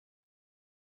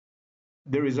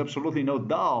there is absolutely no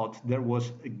doubt there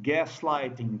was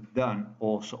gaslighting done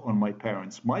also on my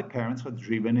parents. My parents are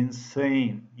driven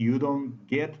insane. You don't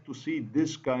get to see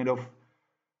this kind of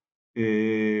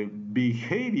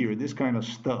behavior, this kind of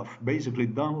stuff, basically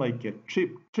done like a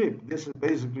chip. This is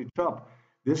basically chop.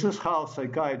 This is how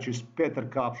psychiatrist Peter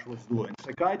Kapsch was doing.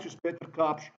 Psychiatrist Peter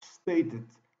Kapsch stated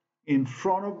in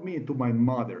front of me to my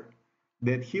mother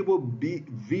that he will be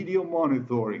video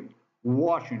monitoring,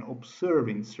 watching,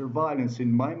 observing, surveillance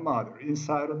in my mother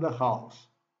inside of the house.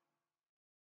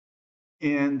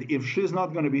 And if she's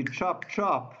not going to be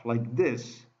chop like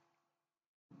this,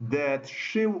 that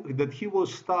he will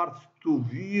start to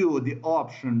view the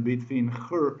option between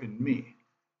her and me,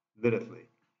 literally.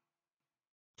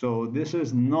 So this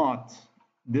is not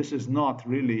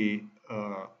really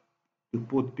to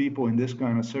put people in this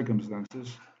kind of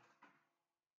circumstances.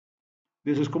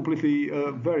 This is completely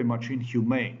very much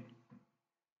inhumane.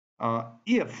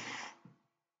 If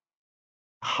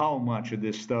how much of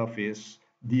this stuff is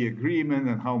the agreement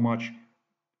and how much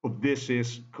of this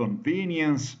is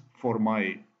convenience for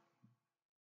my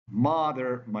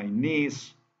mother, my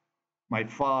niece, my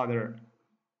father,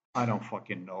 I don't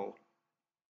fucking know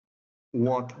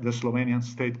what the Slovenian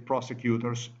state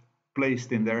prosecutors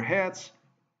placed in their heads.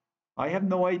 I have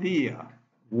no idea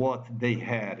what they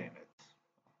had in it.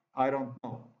 I don't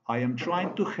know. I am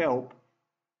trying to help,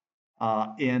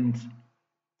 and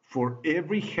for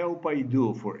every help I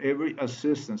do, for every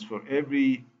assistance, for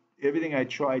everything I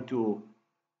try to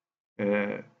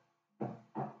uh,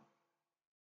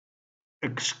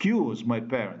 excuse my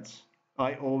parents,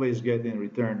 I always get in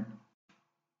return.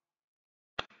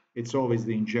 It's always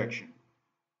the injection.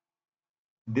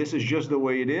 This is just the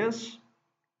way it is.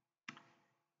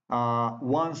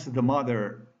 Once the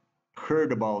mother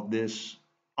heard about this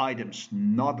items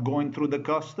not going through the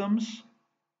customs,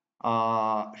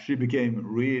 she became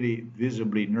really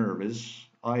visibly nervous.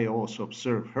 I also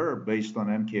observed her based on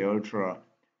MK Ultra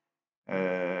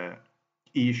uh,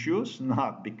 issues,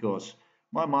 not because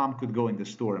my mom could go in the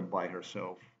store and buy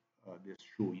herself this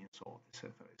shoe insole,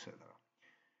 etc., etc.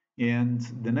 And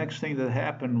the next thing that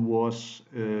happened was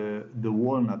the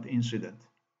walnut incident.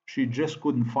 She just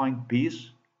couldn't find peace.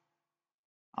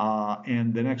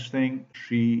 And the next thing,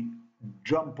 she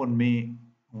jumped on me,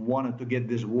 wanted to get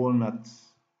these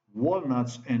walnuts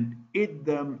and eat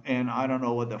them. And I don't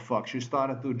know what the fuck. She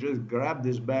started to just grab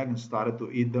this bag and started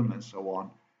to eat them and so on.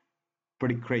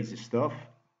 Pretty crazy stuff.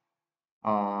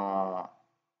 Uh,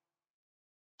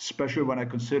 Especially when I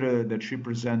consider that she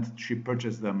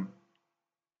purchased them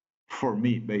for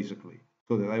me, basically,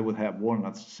 so that I would have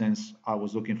walnuts since I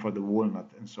was looking for the walnut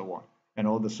and so on. And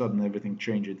all of a sudden, everything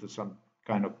changed into some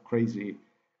kind of crazy,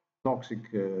 toxic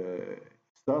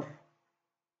stuff.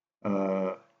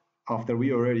 Uh, After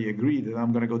we already agreed that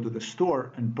I'm going to go to the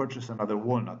store and purchase another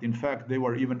walnut. In fact, they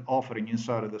were even offering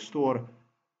inside of the store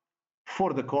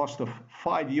for the cost of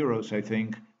 €5, I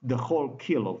think, the whole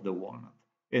kilo of the walnut.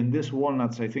 And these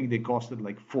walnuts, I think they costed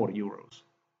like €4.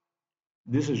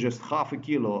 This is just half a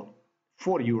kilo,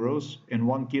 €4, and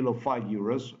 1 kilo,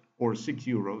 €5 or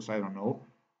 €6. I don't know.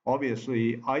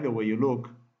 Obviously, either way you look,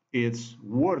 it's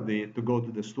worthy to go to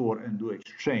the store and do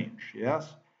exchange.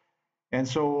 Yes, and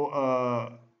so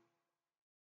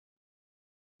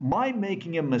my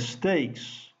making a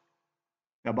mistakes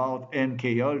about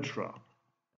MK Ultra,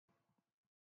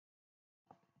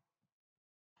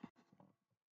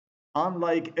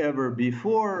 unlike ever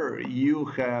before, you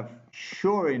have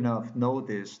sure enough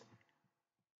noticed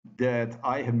that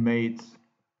I have made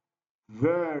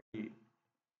very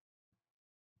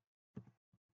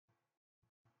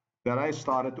that I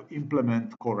started to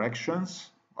implement corrections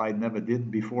I never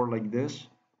did before like this.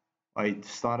 I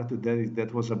started to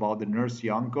that was about the nurse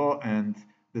Yanko and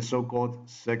the so-called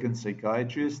second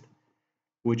psychiatrist,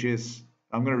 which is,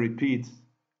 I'm going to repeat,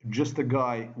 just a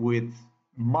guy with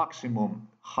maximum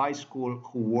high school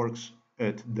who works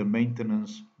at the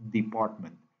maintenance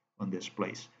department on this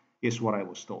place, is what I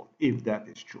was told, if that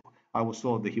is true. I was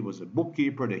told that he was a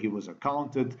bookkeeper, that he was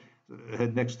accountant,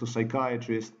 next to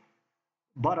psychiatrist,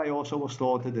 but I also was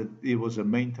told that he was a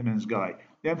maintenance guy.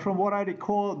 And from what I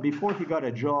recall, before he got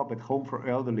a job at Home for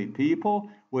Elderly People,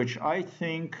 which I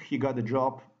think he got a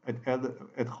job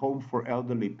at Home for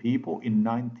Elderly People in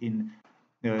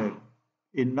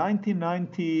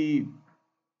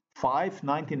 1995,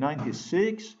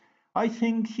 1996, I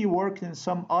think he worked in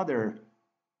some other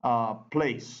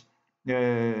place.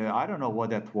 I don't know what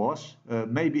that was.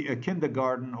 Maybe a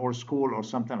kindergarten or school or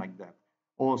something like that.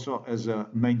 Also as a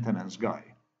maintenance guy.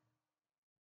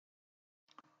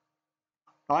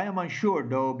 I am unsure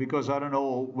though, because I don't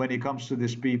know when it comes to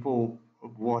these people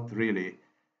what really.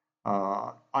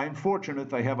 I'm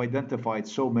fortunate I have identified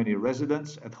so many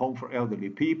residents at Home for Elderly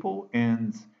People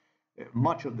and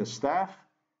much of the staff,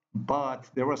 but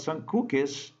there were some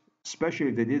cookies, especially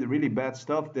if they did really bad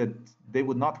stuff, that they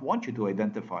would not want you to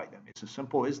identify them. It's as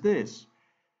simple as this.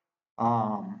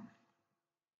 Um,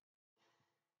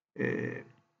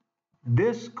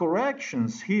 this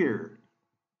corrections here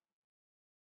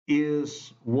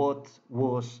is what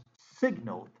was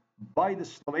signaled by the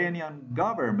Slovenian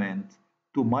government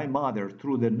to my mother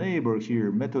through the neighbor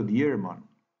here, Metod Yerman.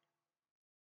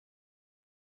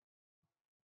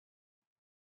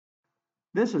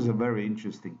 This is a very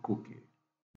interesting cookie.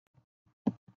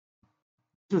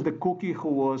 This is the cookie who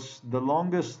was the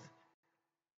longest,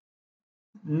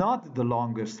 not the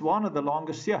longest, one of the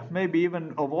longest, yeah, maybe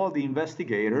even of all the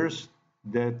investigators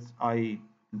that I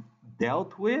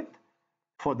dealt with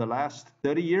for the last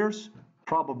 30 years,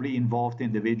 probably involved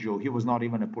individual. He was not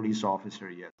even a police officer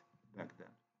yet back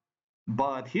then.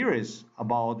 But here is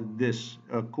about this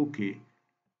cookie,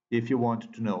 if you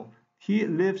want to know. He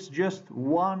lives just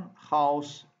one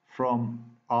house from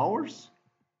ours.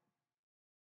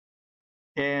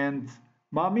 And,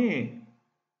 mami,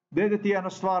 da ti eno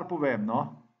stvar povem,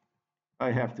 no? I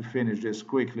have to finish this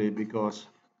quickly because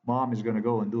mom is going to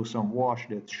go and do some wash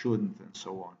that shouldn't and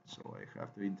so on. So I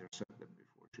have to intercept them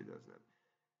before she does that.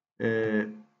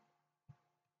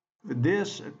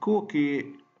 This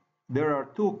cookie, there are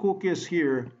two cookies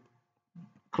here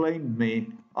claimed me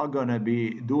are gonna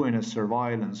be doing a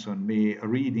surveillance on me,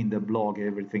 reading the blog,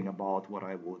 everything about what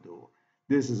I would do.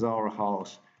 This is our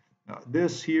house.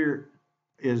 This here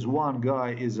is one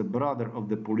guy, is a brother of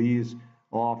the police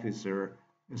officer,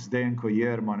 Zdenko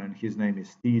Yerman, and his name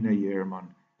is Tina Yerman.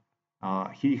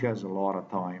 He has a lot of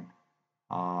time.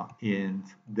 And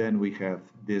then we have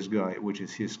this guy, which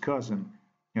is his cousin.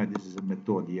 This is a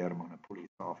Metod Yerman, a police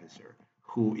officer,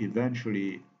 who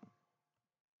eventually,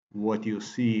 what you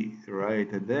see right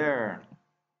there,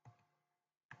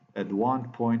 at one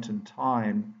point in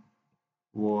time,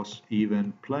 was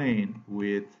even playing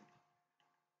with,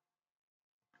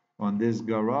 on this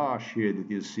garage here that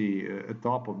you see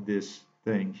atop of this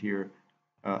thing here,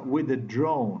 with a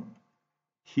drone.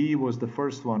 He was the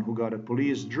first one who got a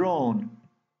police drone,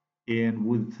 and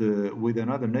with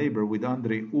another neighbor, with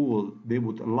Andrei Ul, they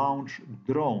would launch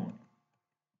drone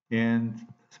and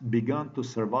began to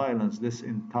surveillance this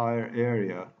entire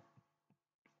area.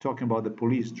 Talking about the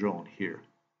police drone here.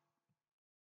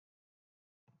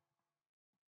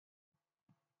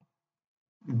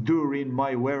 During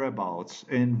my whereabouts,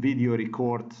 and video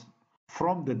record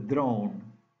from the drone,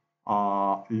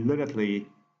 literally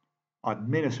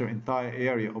administer entire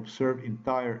area, observe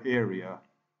entire area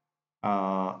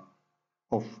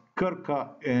of Krka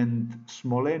and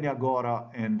Smolenia Gora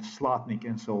and Slatnik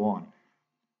and so on.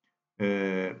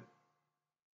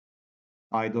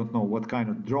 I don't know what kind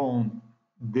of drone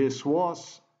this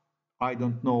was. I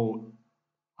don't know.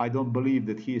 I don't believe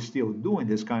that he is still doing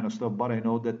this kind of stuff, but I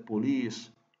know that police,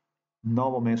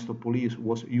 Novo Mesto police,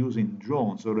 was using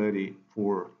drones already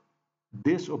for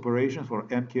this operation, for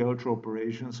MK Ultra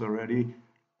operations already,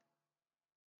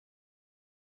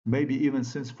 maybe even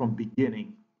since from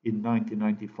beginning in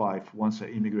 1995, once I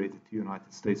immigrated to the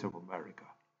United States of America.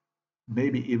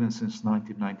 Maybe even since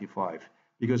 1995,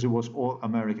 because it was all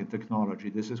American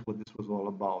technology. This is what this was all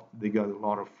about. They got a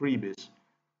lot of freebies.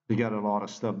 They got a lot of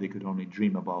stuff they could only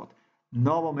dream about.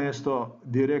 Novo Mesto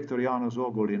director Janos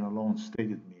Ogolin alone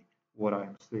stated me what I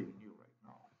am stating you right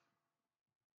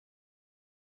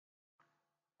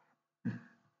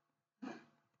now.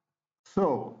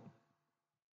 So,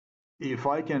 if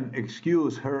I can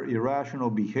excuse her irrational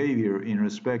behavior in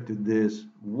respect to this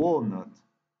walnut,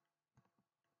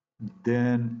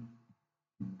 then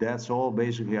that's all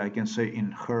basically I can say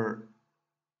in her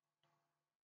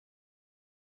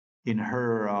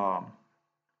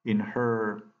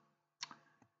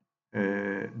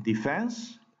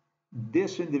defense.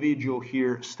 This individual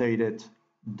here stated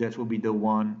that will be the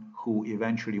one who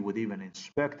eventually would even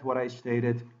inspect what I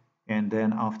stated, and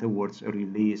then afterwards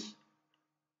release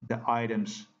the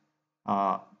items.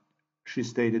 She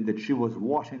stated that she was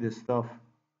watching this stuff.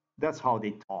 That's how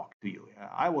they talk to you.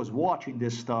 I was watching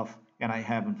this stuff and I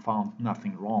haven't found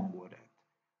nothing wrong with it.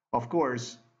 Of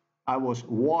course, I was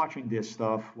watching this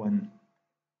stuff when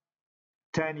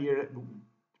 10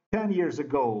 years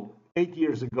ago, 8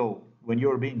 years ago, when you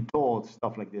were being told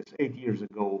stuff like this, 8 years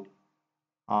ago,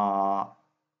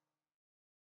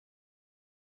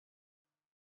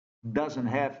 doesn't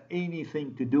have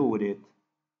anything to do with it,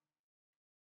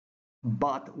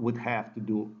 but would have to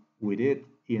do with it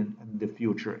in the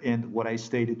future. And what I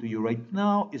stated to you right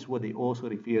now is what they also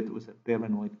refer to as a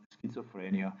paranoid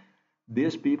schizophrenia.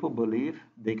 These people believe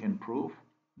they can prove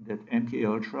that MK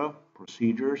Ultra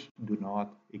procedures do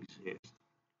not exist.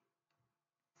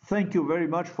 Thank you very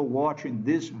much for watching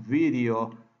this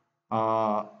video.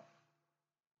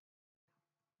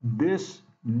 This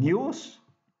news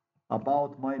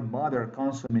about my mother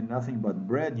consuming nothing but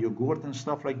bread, yogurt, and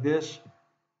stuff like this,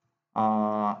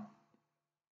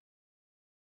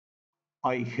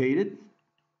 I hate it.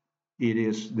 It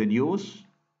is the news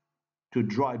to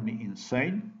drive me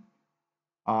insane.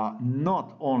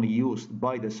 Not only used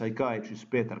by the psychiatrist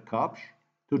Peter Kapsch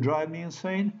to drive me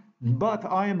insane, but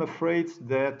I am afraid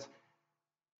that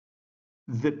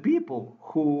the people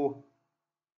who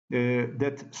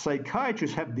that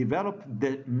psychiatrists have developed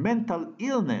the mental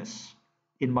illness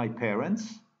in my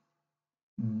parents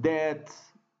that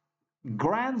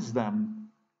grants them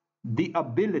the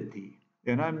ability,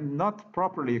 and I'm not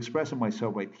properly expressing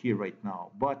myself right here, right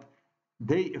now, but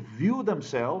they view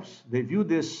themselves, they view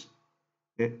this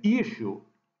issue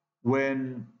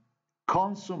when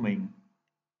consuming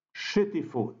shitty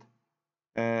food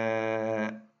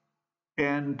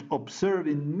and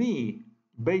observing me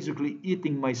basically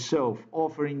eating myself,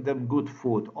 offering them good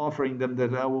food, offering them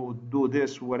that I will do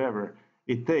this, whatever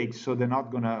it takes, so they're not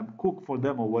gonna cook for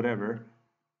them or whatever,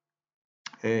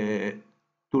 to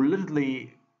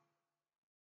literally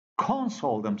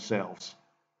console themselves.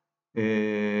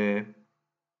 That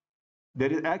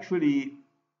it actually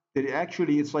It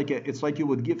actually, it's like you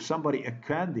would give somebody a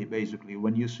candy, basically,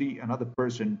 when you see another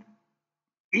person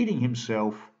eating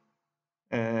himself,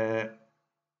 uh,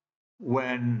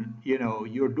 when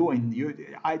you're doing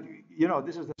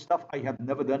this is the stuff I have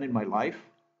never done in my life.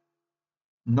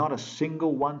 Not a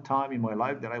single one time in my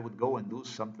life that I would go and do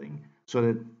something so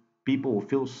that people will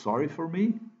feel sorry for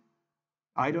me.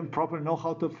 I don't properly know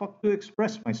how to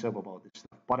express myself about this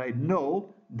stuff, but I know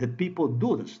that people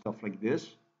do this stuff like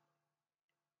this,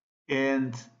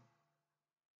 and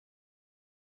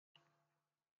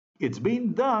it's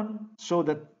being done so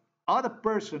that other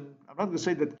person, I'm not going to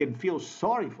say that can feel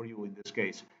sorry for you in this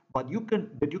case, but you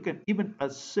can even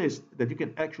assist, that you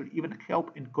can actually even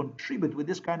help and contribute with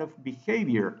this kind of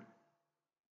behavior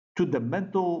to the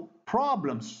mental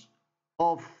problems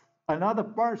of another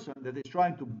person that is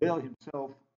trying to bail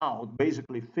himself out,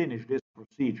 basically finish this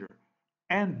procedure,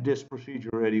 end this procedure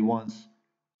already once,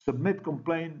 submit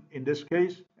complaint in this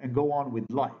case, and go on with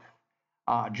life.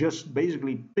 Just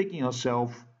basically picking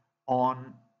yourself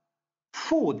on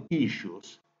food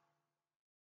issues,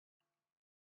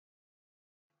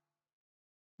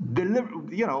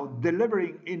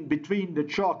 delivering in between the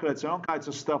chocolates and all kinds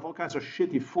of stuff, all kinds of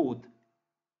shitty food,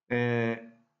 uh,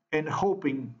 and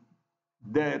hoping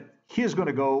that he's going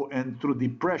to go and through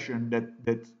depression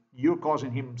that you're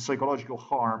causing him psychological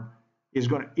harm is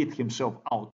going to eat himself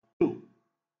out too,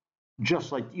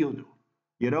 just like you do.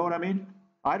 You know what I mean?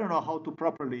 I don't know how to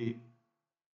properly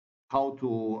how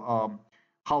to um,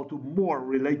 how to more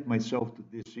relate myself to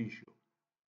this issue.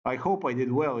 I hope I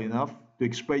did well enough to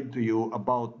explain to you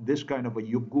about this kind of a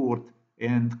yogurt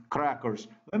and crackers.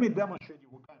 Let me demonstrate you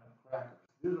what kind of crackers.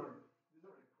 These are the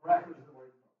crackers that were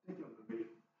particularly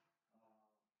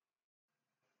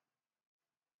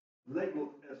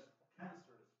labeled as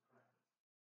cancerous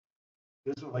crackers.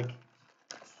 These are like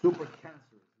super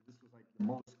cancerous. This is like the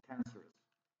most cancerous.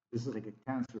 This is like a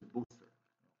cancer booster.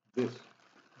 This,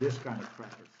 this kind of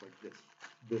crackers, like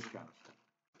this kind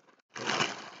of stuff.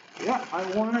 Yeah,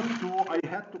 I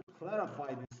had to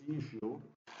clarify this issue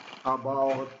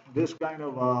about this kind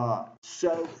of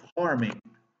self-harming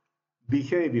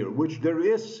behavior, which there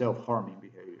is self-harming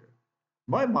behavior.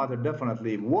 My mother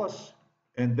definitely was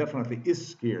and definitely is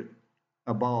scared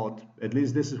about, at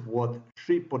least this is what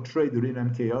she portrayed during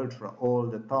MK Ultra all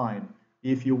the time.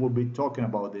 If you will be talking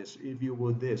about this, if you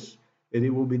will this, and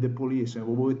it will be the police and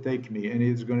will take me, and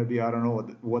it's going to be, I don't know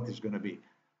what it's going to be.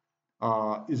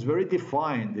 It's very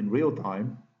defined in real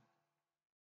time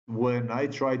when I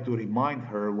try to remind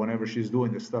her whenever she's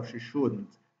doing the stuff she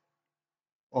shouldn't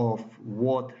of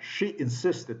what she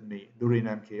insisted me during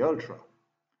MK Ultra.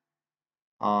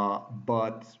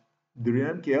 But during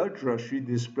MK Ultra, she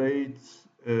displayed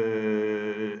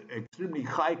extremely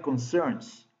high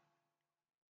concerns,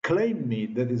 claimed me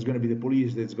that it's going to be the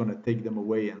police that's going to take them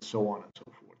away, and so on and so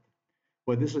forth.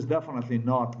 But this is definitely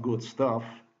not good stuff.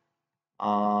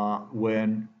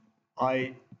 When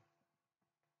I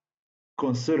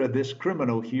consider this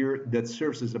criminal here that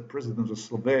serves as the president of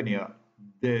Slovenia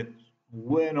that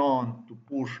went on to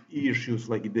push issues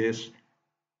like this,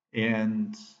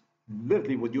 and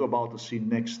literally what you're about to see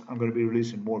next, I'm going to be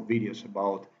releasing more videos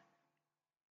about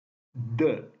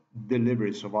the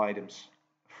deliveries of items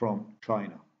from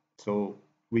China. So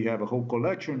we have a whole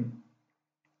collection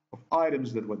of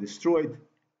items that were destroyed,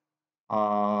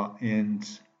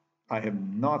 and I have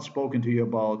not spoken to you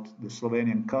about the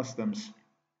Slovenian customs,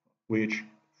 which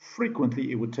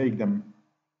frequently it would take them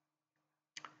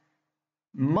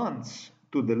months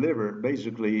to deliver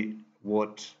basically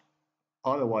what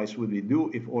otherwise would be due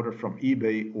if ordered from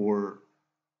eBay or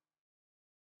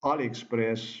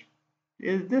AliExpress.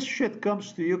 This shit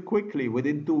comes to you quickly.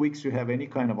 Within 2 weeks, you have any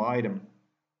kind of item.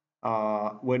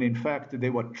 When in fact, they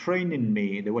were training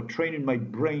me, they were training my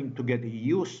brain to get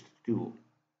used to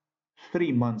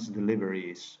 3 months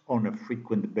deliveries on a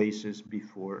frequent basis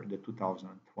before the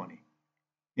 2020.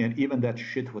 And even that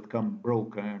shit would come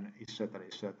broken, etc.,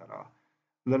 etc.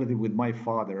 Literally, with my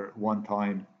father, one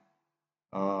time,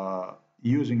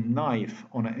 using knife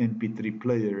on an MP3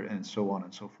 player and so on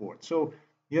and so forth. So,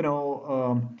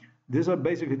 these are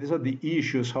the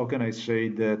issues. How can I say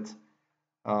that?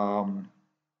 Um,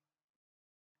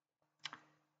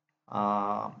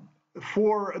 uh,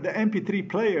 for the MP3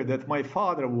 player that my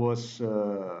father was,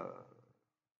 uh,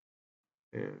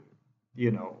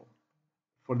 you know,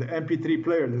 for the MP3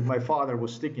 player that my father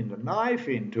was sticking the knife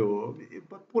into,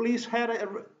 but police had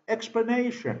an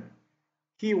explanation.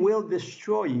 He will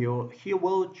destroy you. He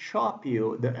will chop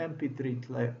you, the MP3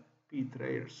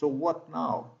 player. So what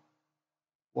now?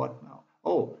 What now?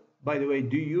 Oh, by the way,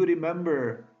 do you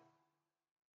remember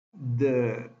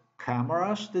the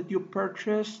cameras that you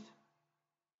purchased?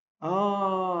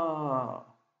 Ah,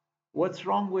 what's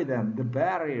wrong with them? The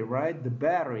battery, right? The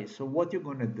battery. So what you're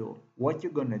gonna do? What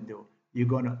you're gonna do? You're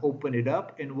gonna open it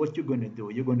up, and what you're gonna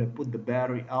do? You're gonna put the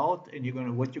battery out,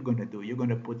 and what you're gonna do? You're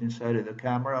gonna put inside of the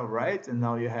camera, right? And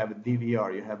now you have a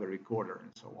DVR, you have a recorder,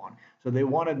 and so on. So they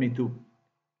wanted me to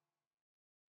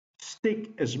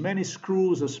stick as many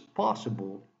screws as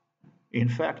possible, in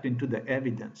fact, into the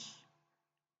evidence.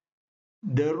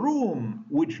 The room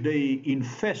which they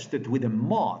infested with the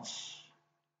moths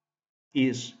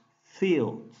is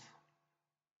filled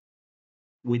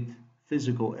with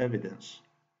physical evidence,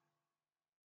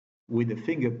 with the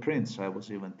fingerprints, I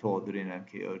was even told during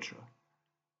MK Ultra,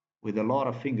 with a lot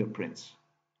of fingerprints.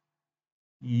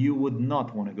 You would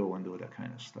not want to go and do that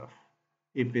kind of stuff.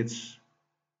 If it's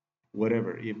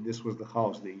whatever, if this was the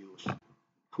house they used,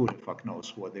 who the fuck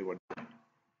knows what they were doing.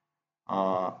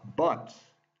 But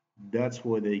that's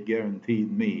what they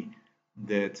guaranteed me,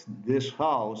 that this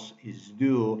house is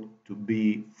due to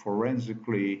be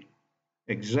forensically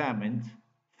examined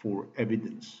for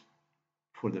evidence,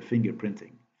 for the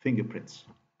fingerprints.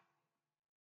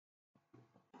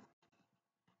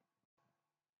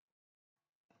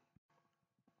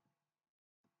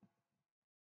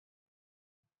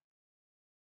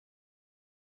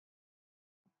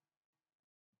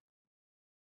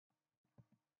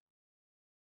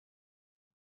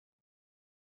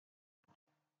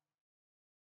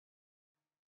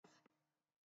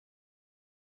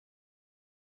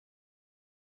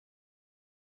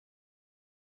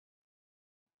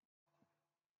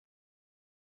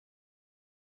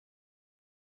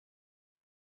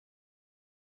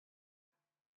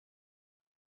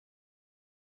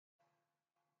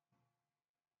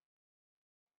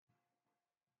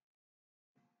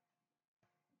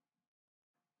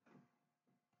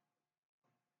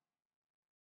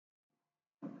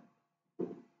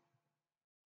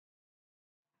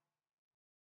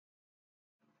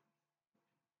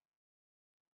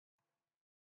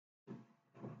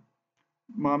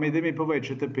 Mami, da mi povej,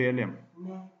 če te peljem.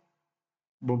 Ne.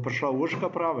 Bo prišla Urška,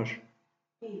 praviš?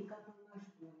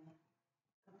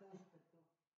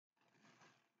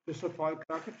 To so tvoji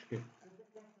krakerčki?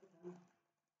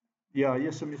 Ja,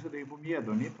 jaz sem mislil, da jih bom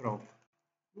jedel, ni prav?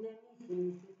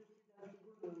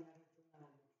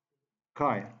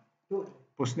 Kaj?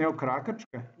 Posnel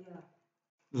krakerčke?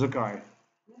 Zakaj?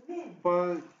 Pa,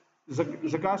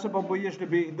 zakaj se pa bojiš, da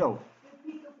bi jih dal?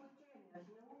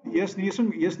 Jaz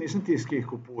nisem tisti, ki jih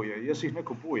kupuje, jaz jih ne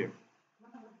kupujem.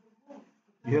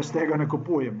 Jaz tega ne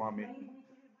kupujem, mami.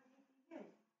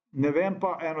 Ne vem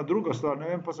pa eno drugo stvar, ne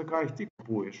vem pa, zakaj jih ti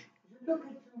kupuješ.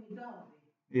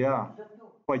 Ja,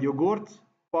 pa jogurt,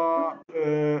 pa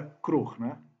kruh,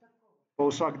 ne? Pa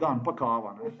vsak dan, pa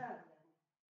kava, ne?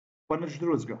 Pa nič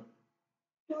drugega.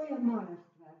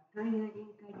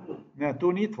 Ne,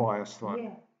 to ni tvoja stvar.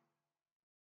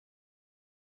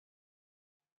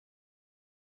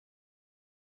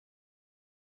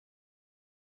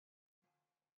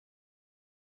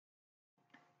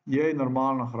 Jej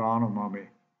normalno hrano, mami.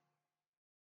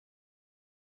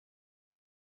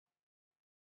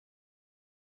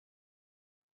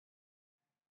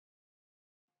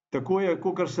 Tako je,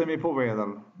 kakor ste mi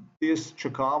povedali.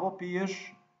 Če kavo piješ,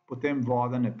 potem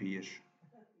vode ne piješ.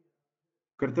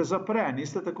 Ker te zapre,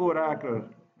 niste tako rekli.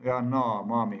 Ja, no,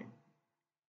 mami.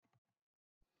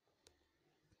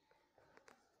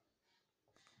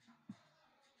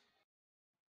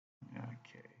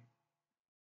 Okay.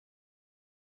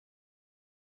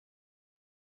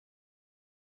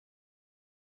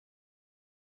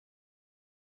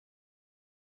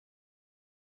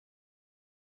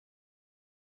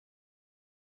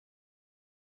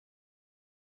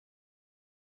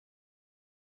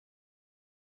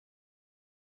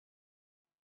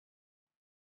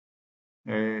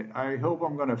 I hope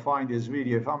I'm gonna find this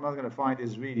video. If I'm not gonna find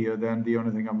this video, then the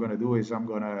only thing I'm gonna do is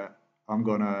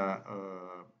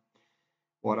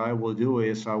what I will do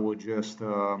is I will just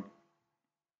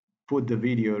put the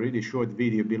video, really short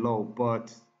video below,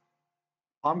 but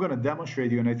I'm gonna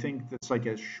demonstrate you, and I think that's like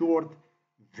a short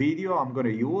video I'm gonna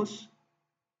use,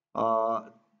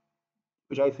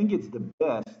 which I think it's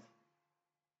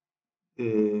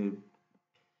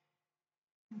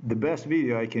the best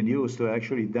video I can use to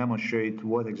actually demonstrate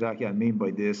what exactly I mean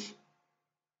by this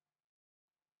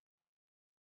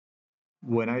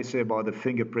when I say about the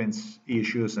fingerprints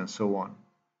issues and so on.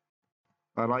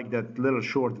 I like that little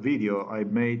short video I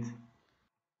made.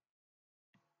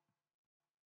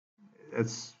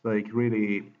 It's like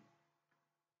really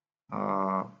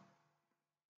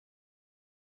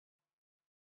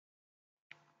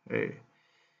hey,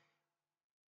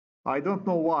 I don't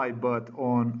know why, but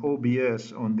on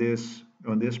OBS on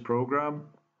this program,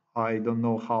 I don't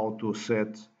know how to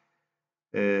set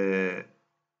a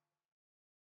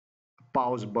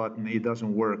pause button. It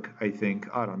doesn't work, I think.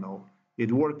 I don't know. It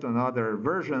worked on other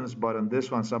versions, but on this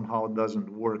one somehow doesn't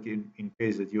work in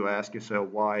case that you ask yourself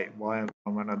why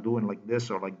am I not doing like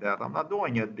this or like that. I'm not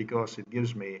doing it because it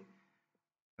gives me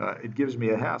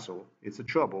a hassle. It's a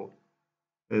trouble.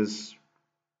 Is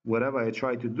whatever I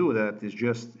try to do that is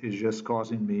just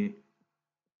causing me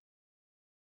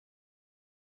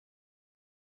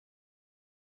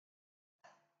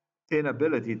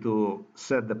inability to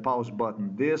set the pause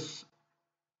button. This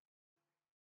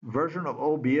version of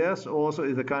OBS also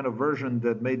is the kind of version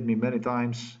that made me many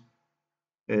times,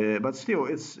 but still,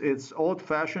 it's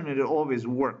old-fashioned and it always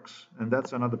works, and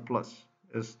that's another plus.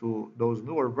 As to those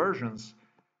newer versions,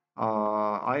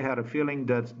 I had a feeling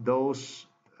that those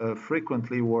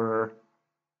frequently were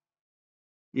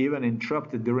even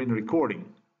interrupted during recording,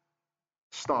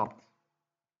 stopped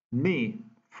me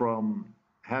from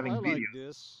having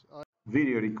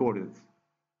video recorded,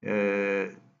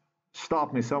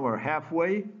 stopped me somewhere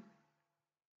halfway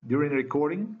during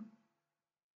recording,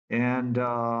 and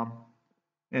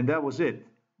that was it.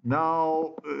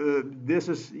 Now this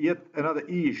is yet another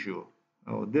issue.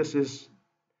 This is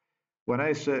when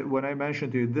I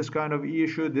mentioned to you this kind of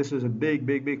issue. This is a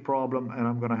big problem, and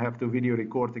I'm going to have to video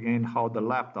record again how the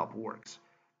laptop works,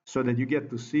 so that you get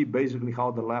to see basically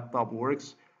how the laptop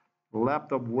works. The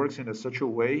laptop works in such a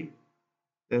way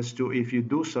as to, if you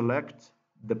do select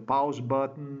the pause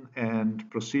button and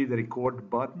proceed record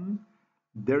button,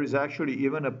 there is actually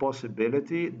even a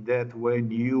possibility that when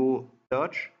you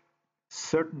touch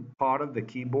certain part of the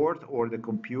keyboard or the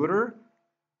computer,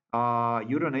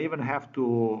 you don't even have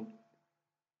to,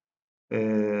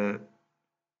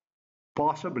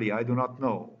 possibly, I do not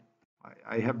know.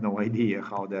 I have no idea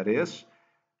how that is.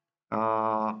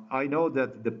 I know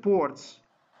that the ports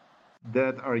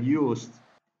that are used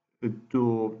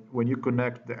to, when you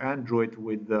connect the Android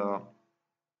with the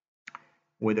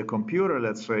computer,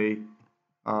 let's say,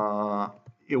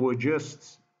 it would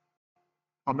just,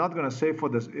 I'm not going to say for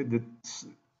this,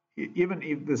 even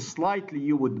if slightly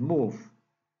you would move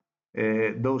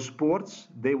those ports,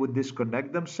 they would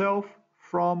disconnect themselves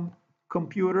from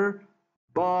computer.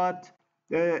 But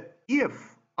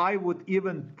if I would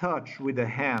even touch with the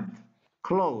hand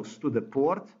close to the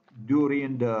port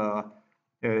during the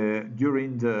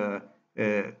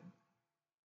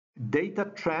data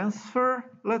transfer,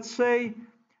 let's say,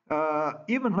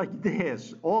 even like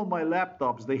this, all my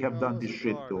laptops, they have done this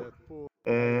shit too.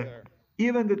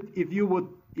 Even that if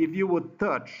you would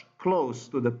touch close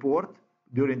to the port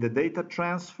during the data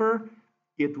transfer,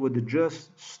 it would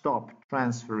just stop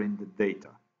transferring the data,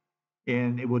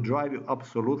 and it would drive you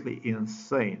absolutely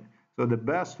insane. So the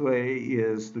best way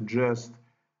is to just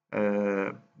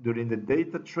during the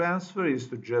data transfer is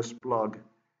to just plug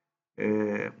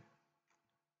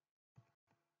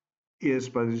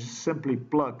simply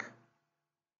plug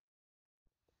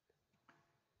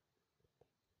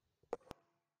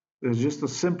just to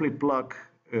simply plug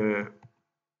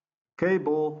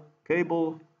cable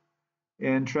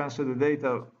and transfer the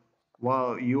data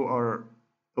while you are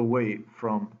away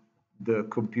from the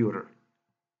computer.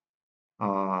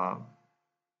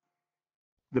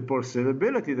 The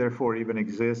possibility, therefore, even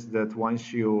exists that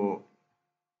once you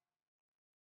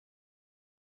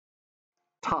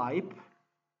type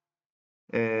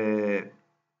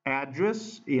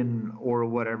address in or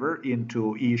whatever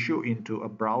into a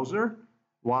browser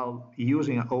while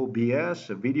using an OBS,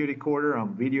 a video recorder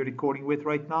I'm video recording with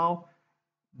right now,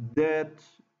 that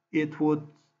it would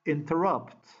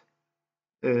interrupt,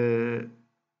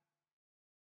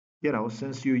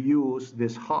 since you use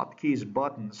these hotkeys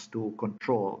buttons to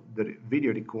control the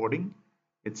video recording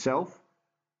itself,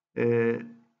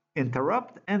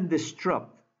 interrupt and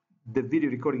disrupt the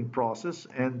video recording process,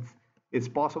 and it's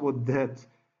possible that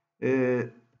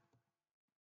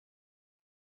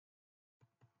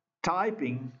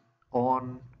typing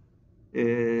on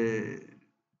a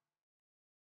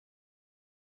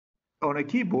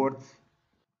keyboard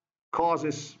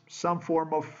causes some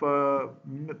form of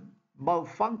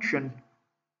malfunction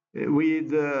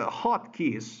with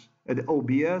hotkeys at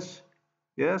OBS.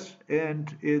 Yes,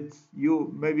 and I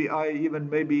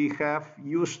have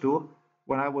used to,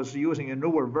 when I was using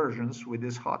newer versions with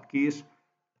these hotkeys,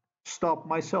 stop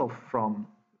myself from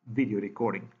video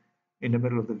recording in the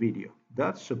middle of the video.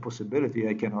 That's a possibility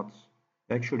I cannot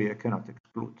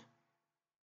exclude.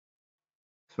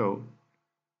 So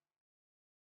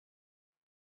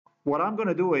what I'm going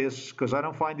to do is, because I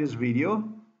don't find this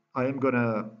video, I am going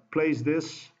to place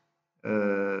this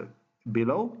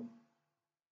below,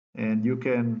 and you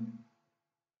can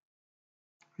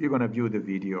you're gonna view the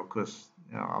video, because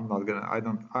you know, I'm not gonna, I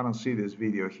don't see this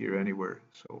video here anywhere.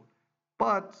 So,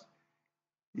 but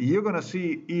you're gonna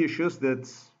see issues that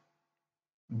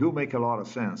do make a lot of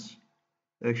sense,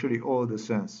 actually all the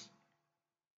sense.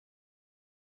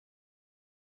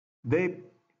 They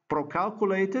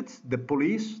procalculated, the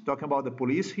police, talking about the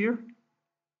police here,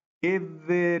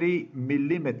 every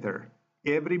millimeter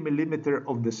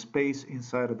of the space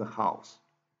inside of the house,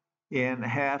 and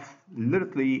have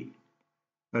literally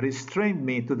restrained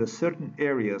me to the certain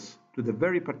areas, to the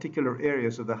very particular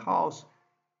areas of the house,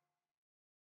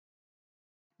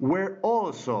 where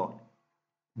also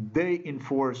they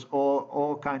enforce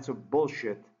all kinds of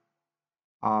bullshit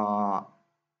uh,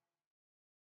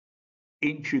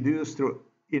 introduced through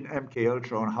in MK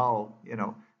Ultra on how, you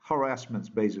know, harassments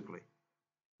basically.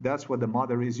 That's what the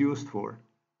mother is used for.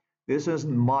 This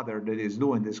isn't mother that is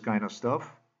doing this kind of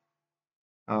stuff.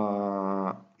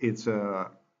 It's a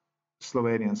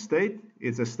Slovenian state.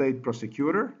 It's a state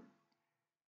prosecutor.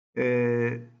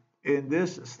 In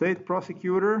this state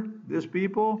prosecutor, these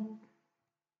people,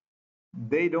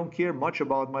 they don't care much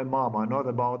about my mama, not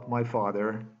about my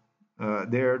father.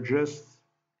 They're just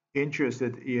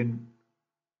interested in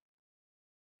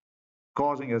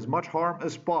causing as much harm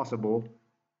as possible.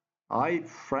 I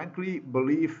frankly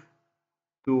believe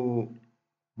to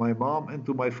my mom and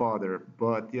to my father,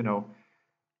 but you know,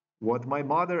 what my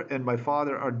mother and my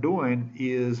father are doing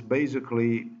is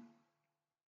basically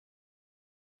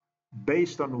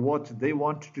based on what they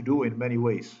want to do in many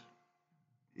ways.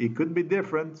 It could be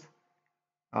different.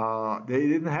 They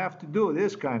didn't have to do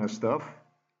this kind of stuff.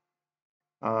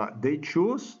 They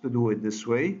choose to do it this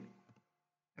way.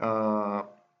 I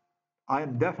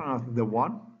am definitely the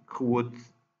one who would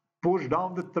push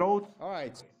down the throat. All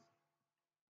right.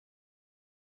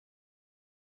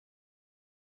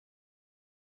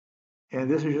 And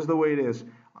this is just the way it is.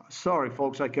 Sorry,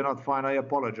 folks, I cannot find, I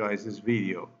apologize, this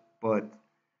video. But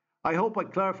I hope I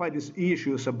clarified these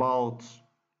issues about,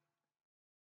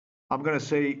 I'm going to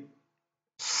say,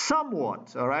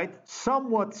 somewhat, all right?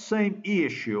 Somewhat same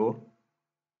issue.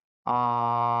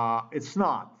 It's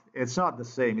not. It's not the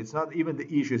same. It's not, even the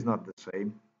issue is not the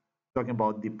same. Talking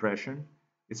about depression,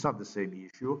 it's not the same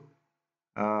issue.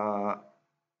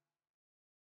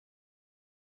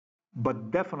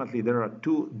 But definitely there are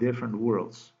two different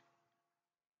worlds.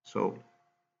 So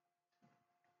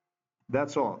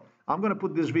that's all. I'm going to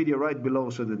put this video right below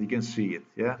so that you can see it.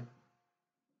 Yeah.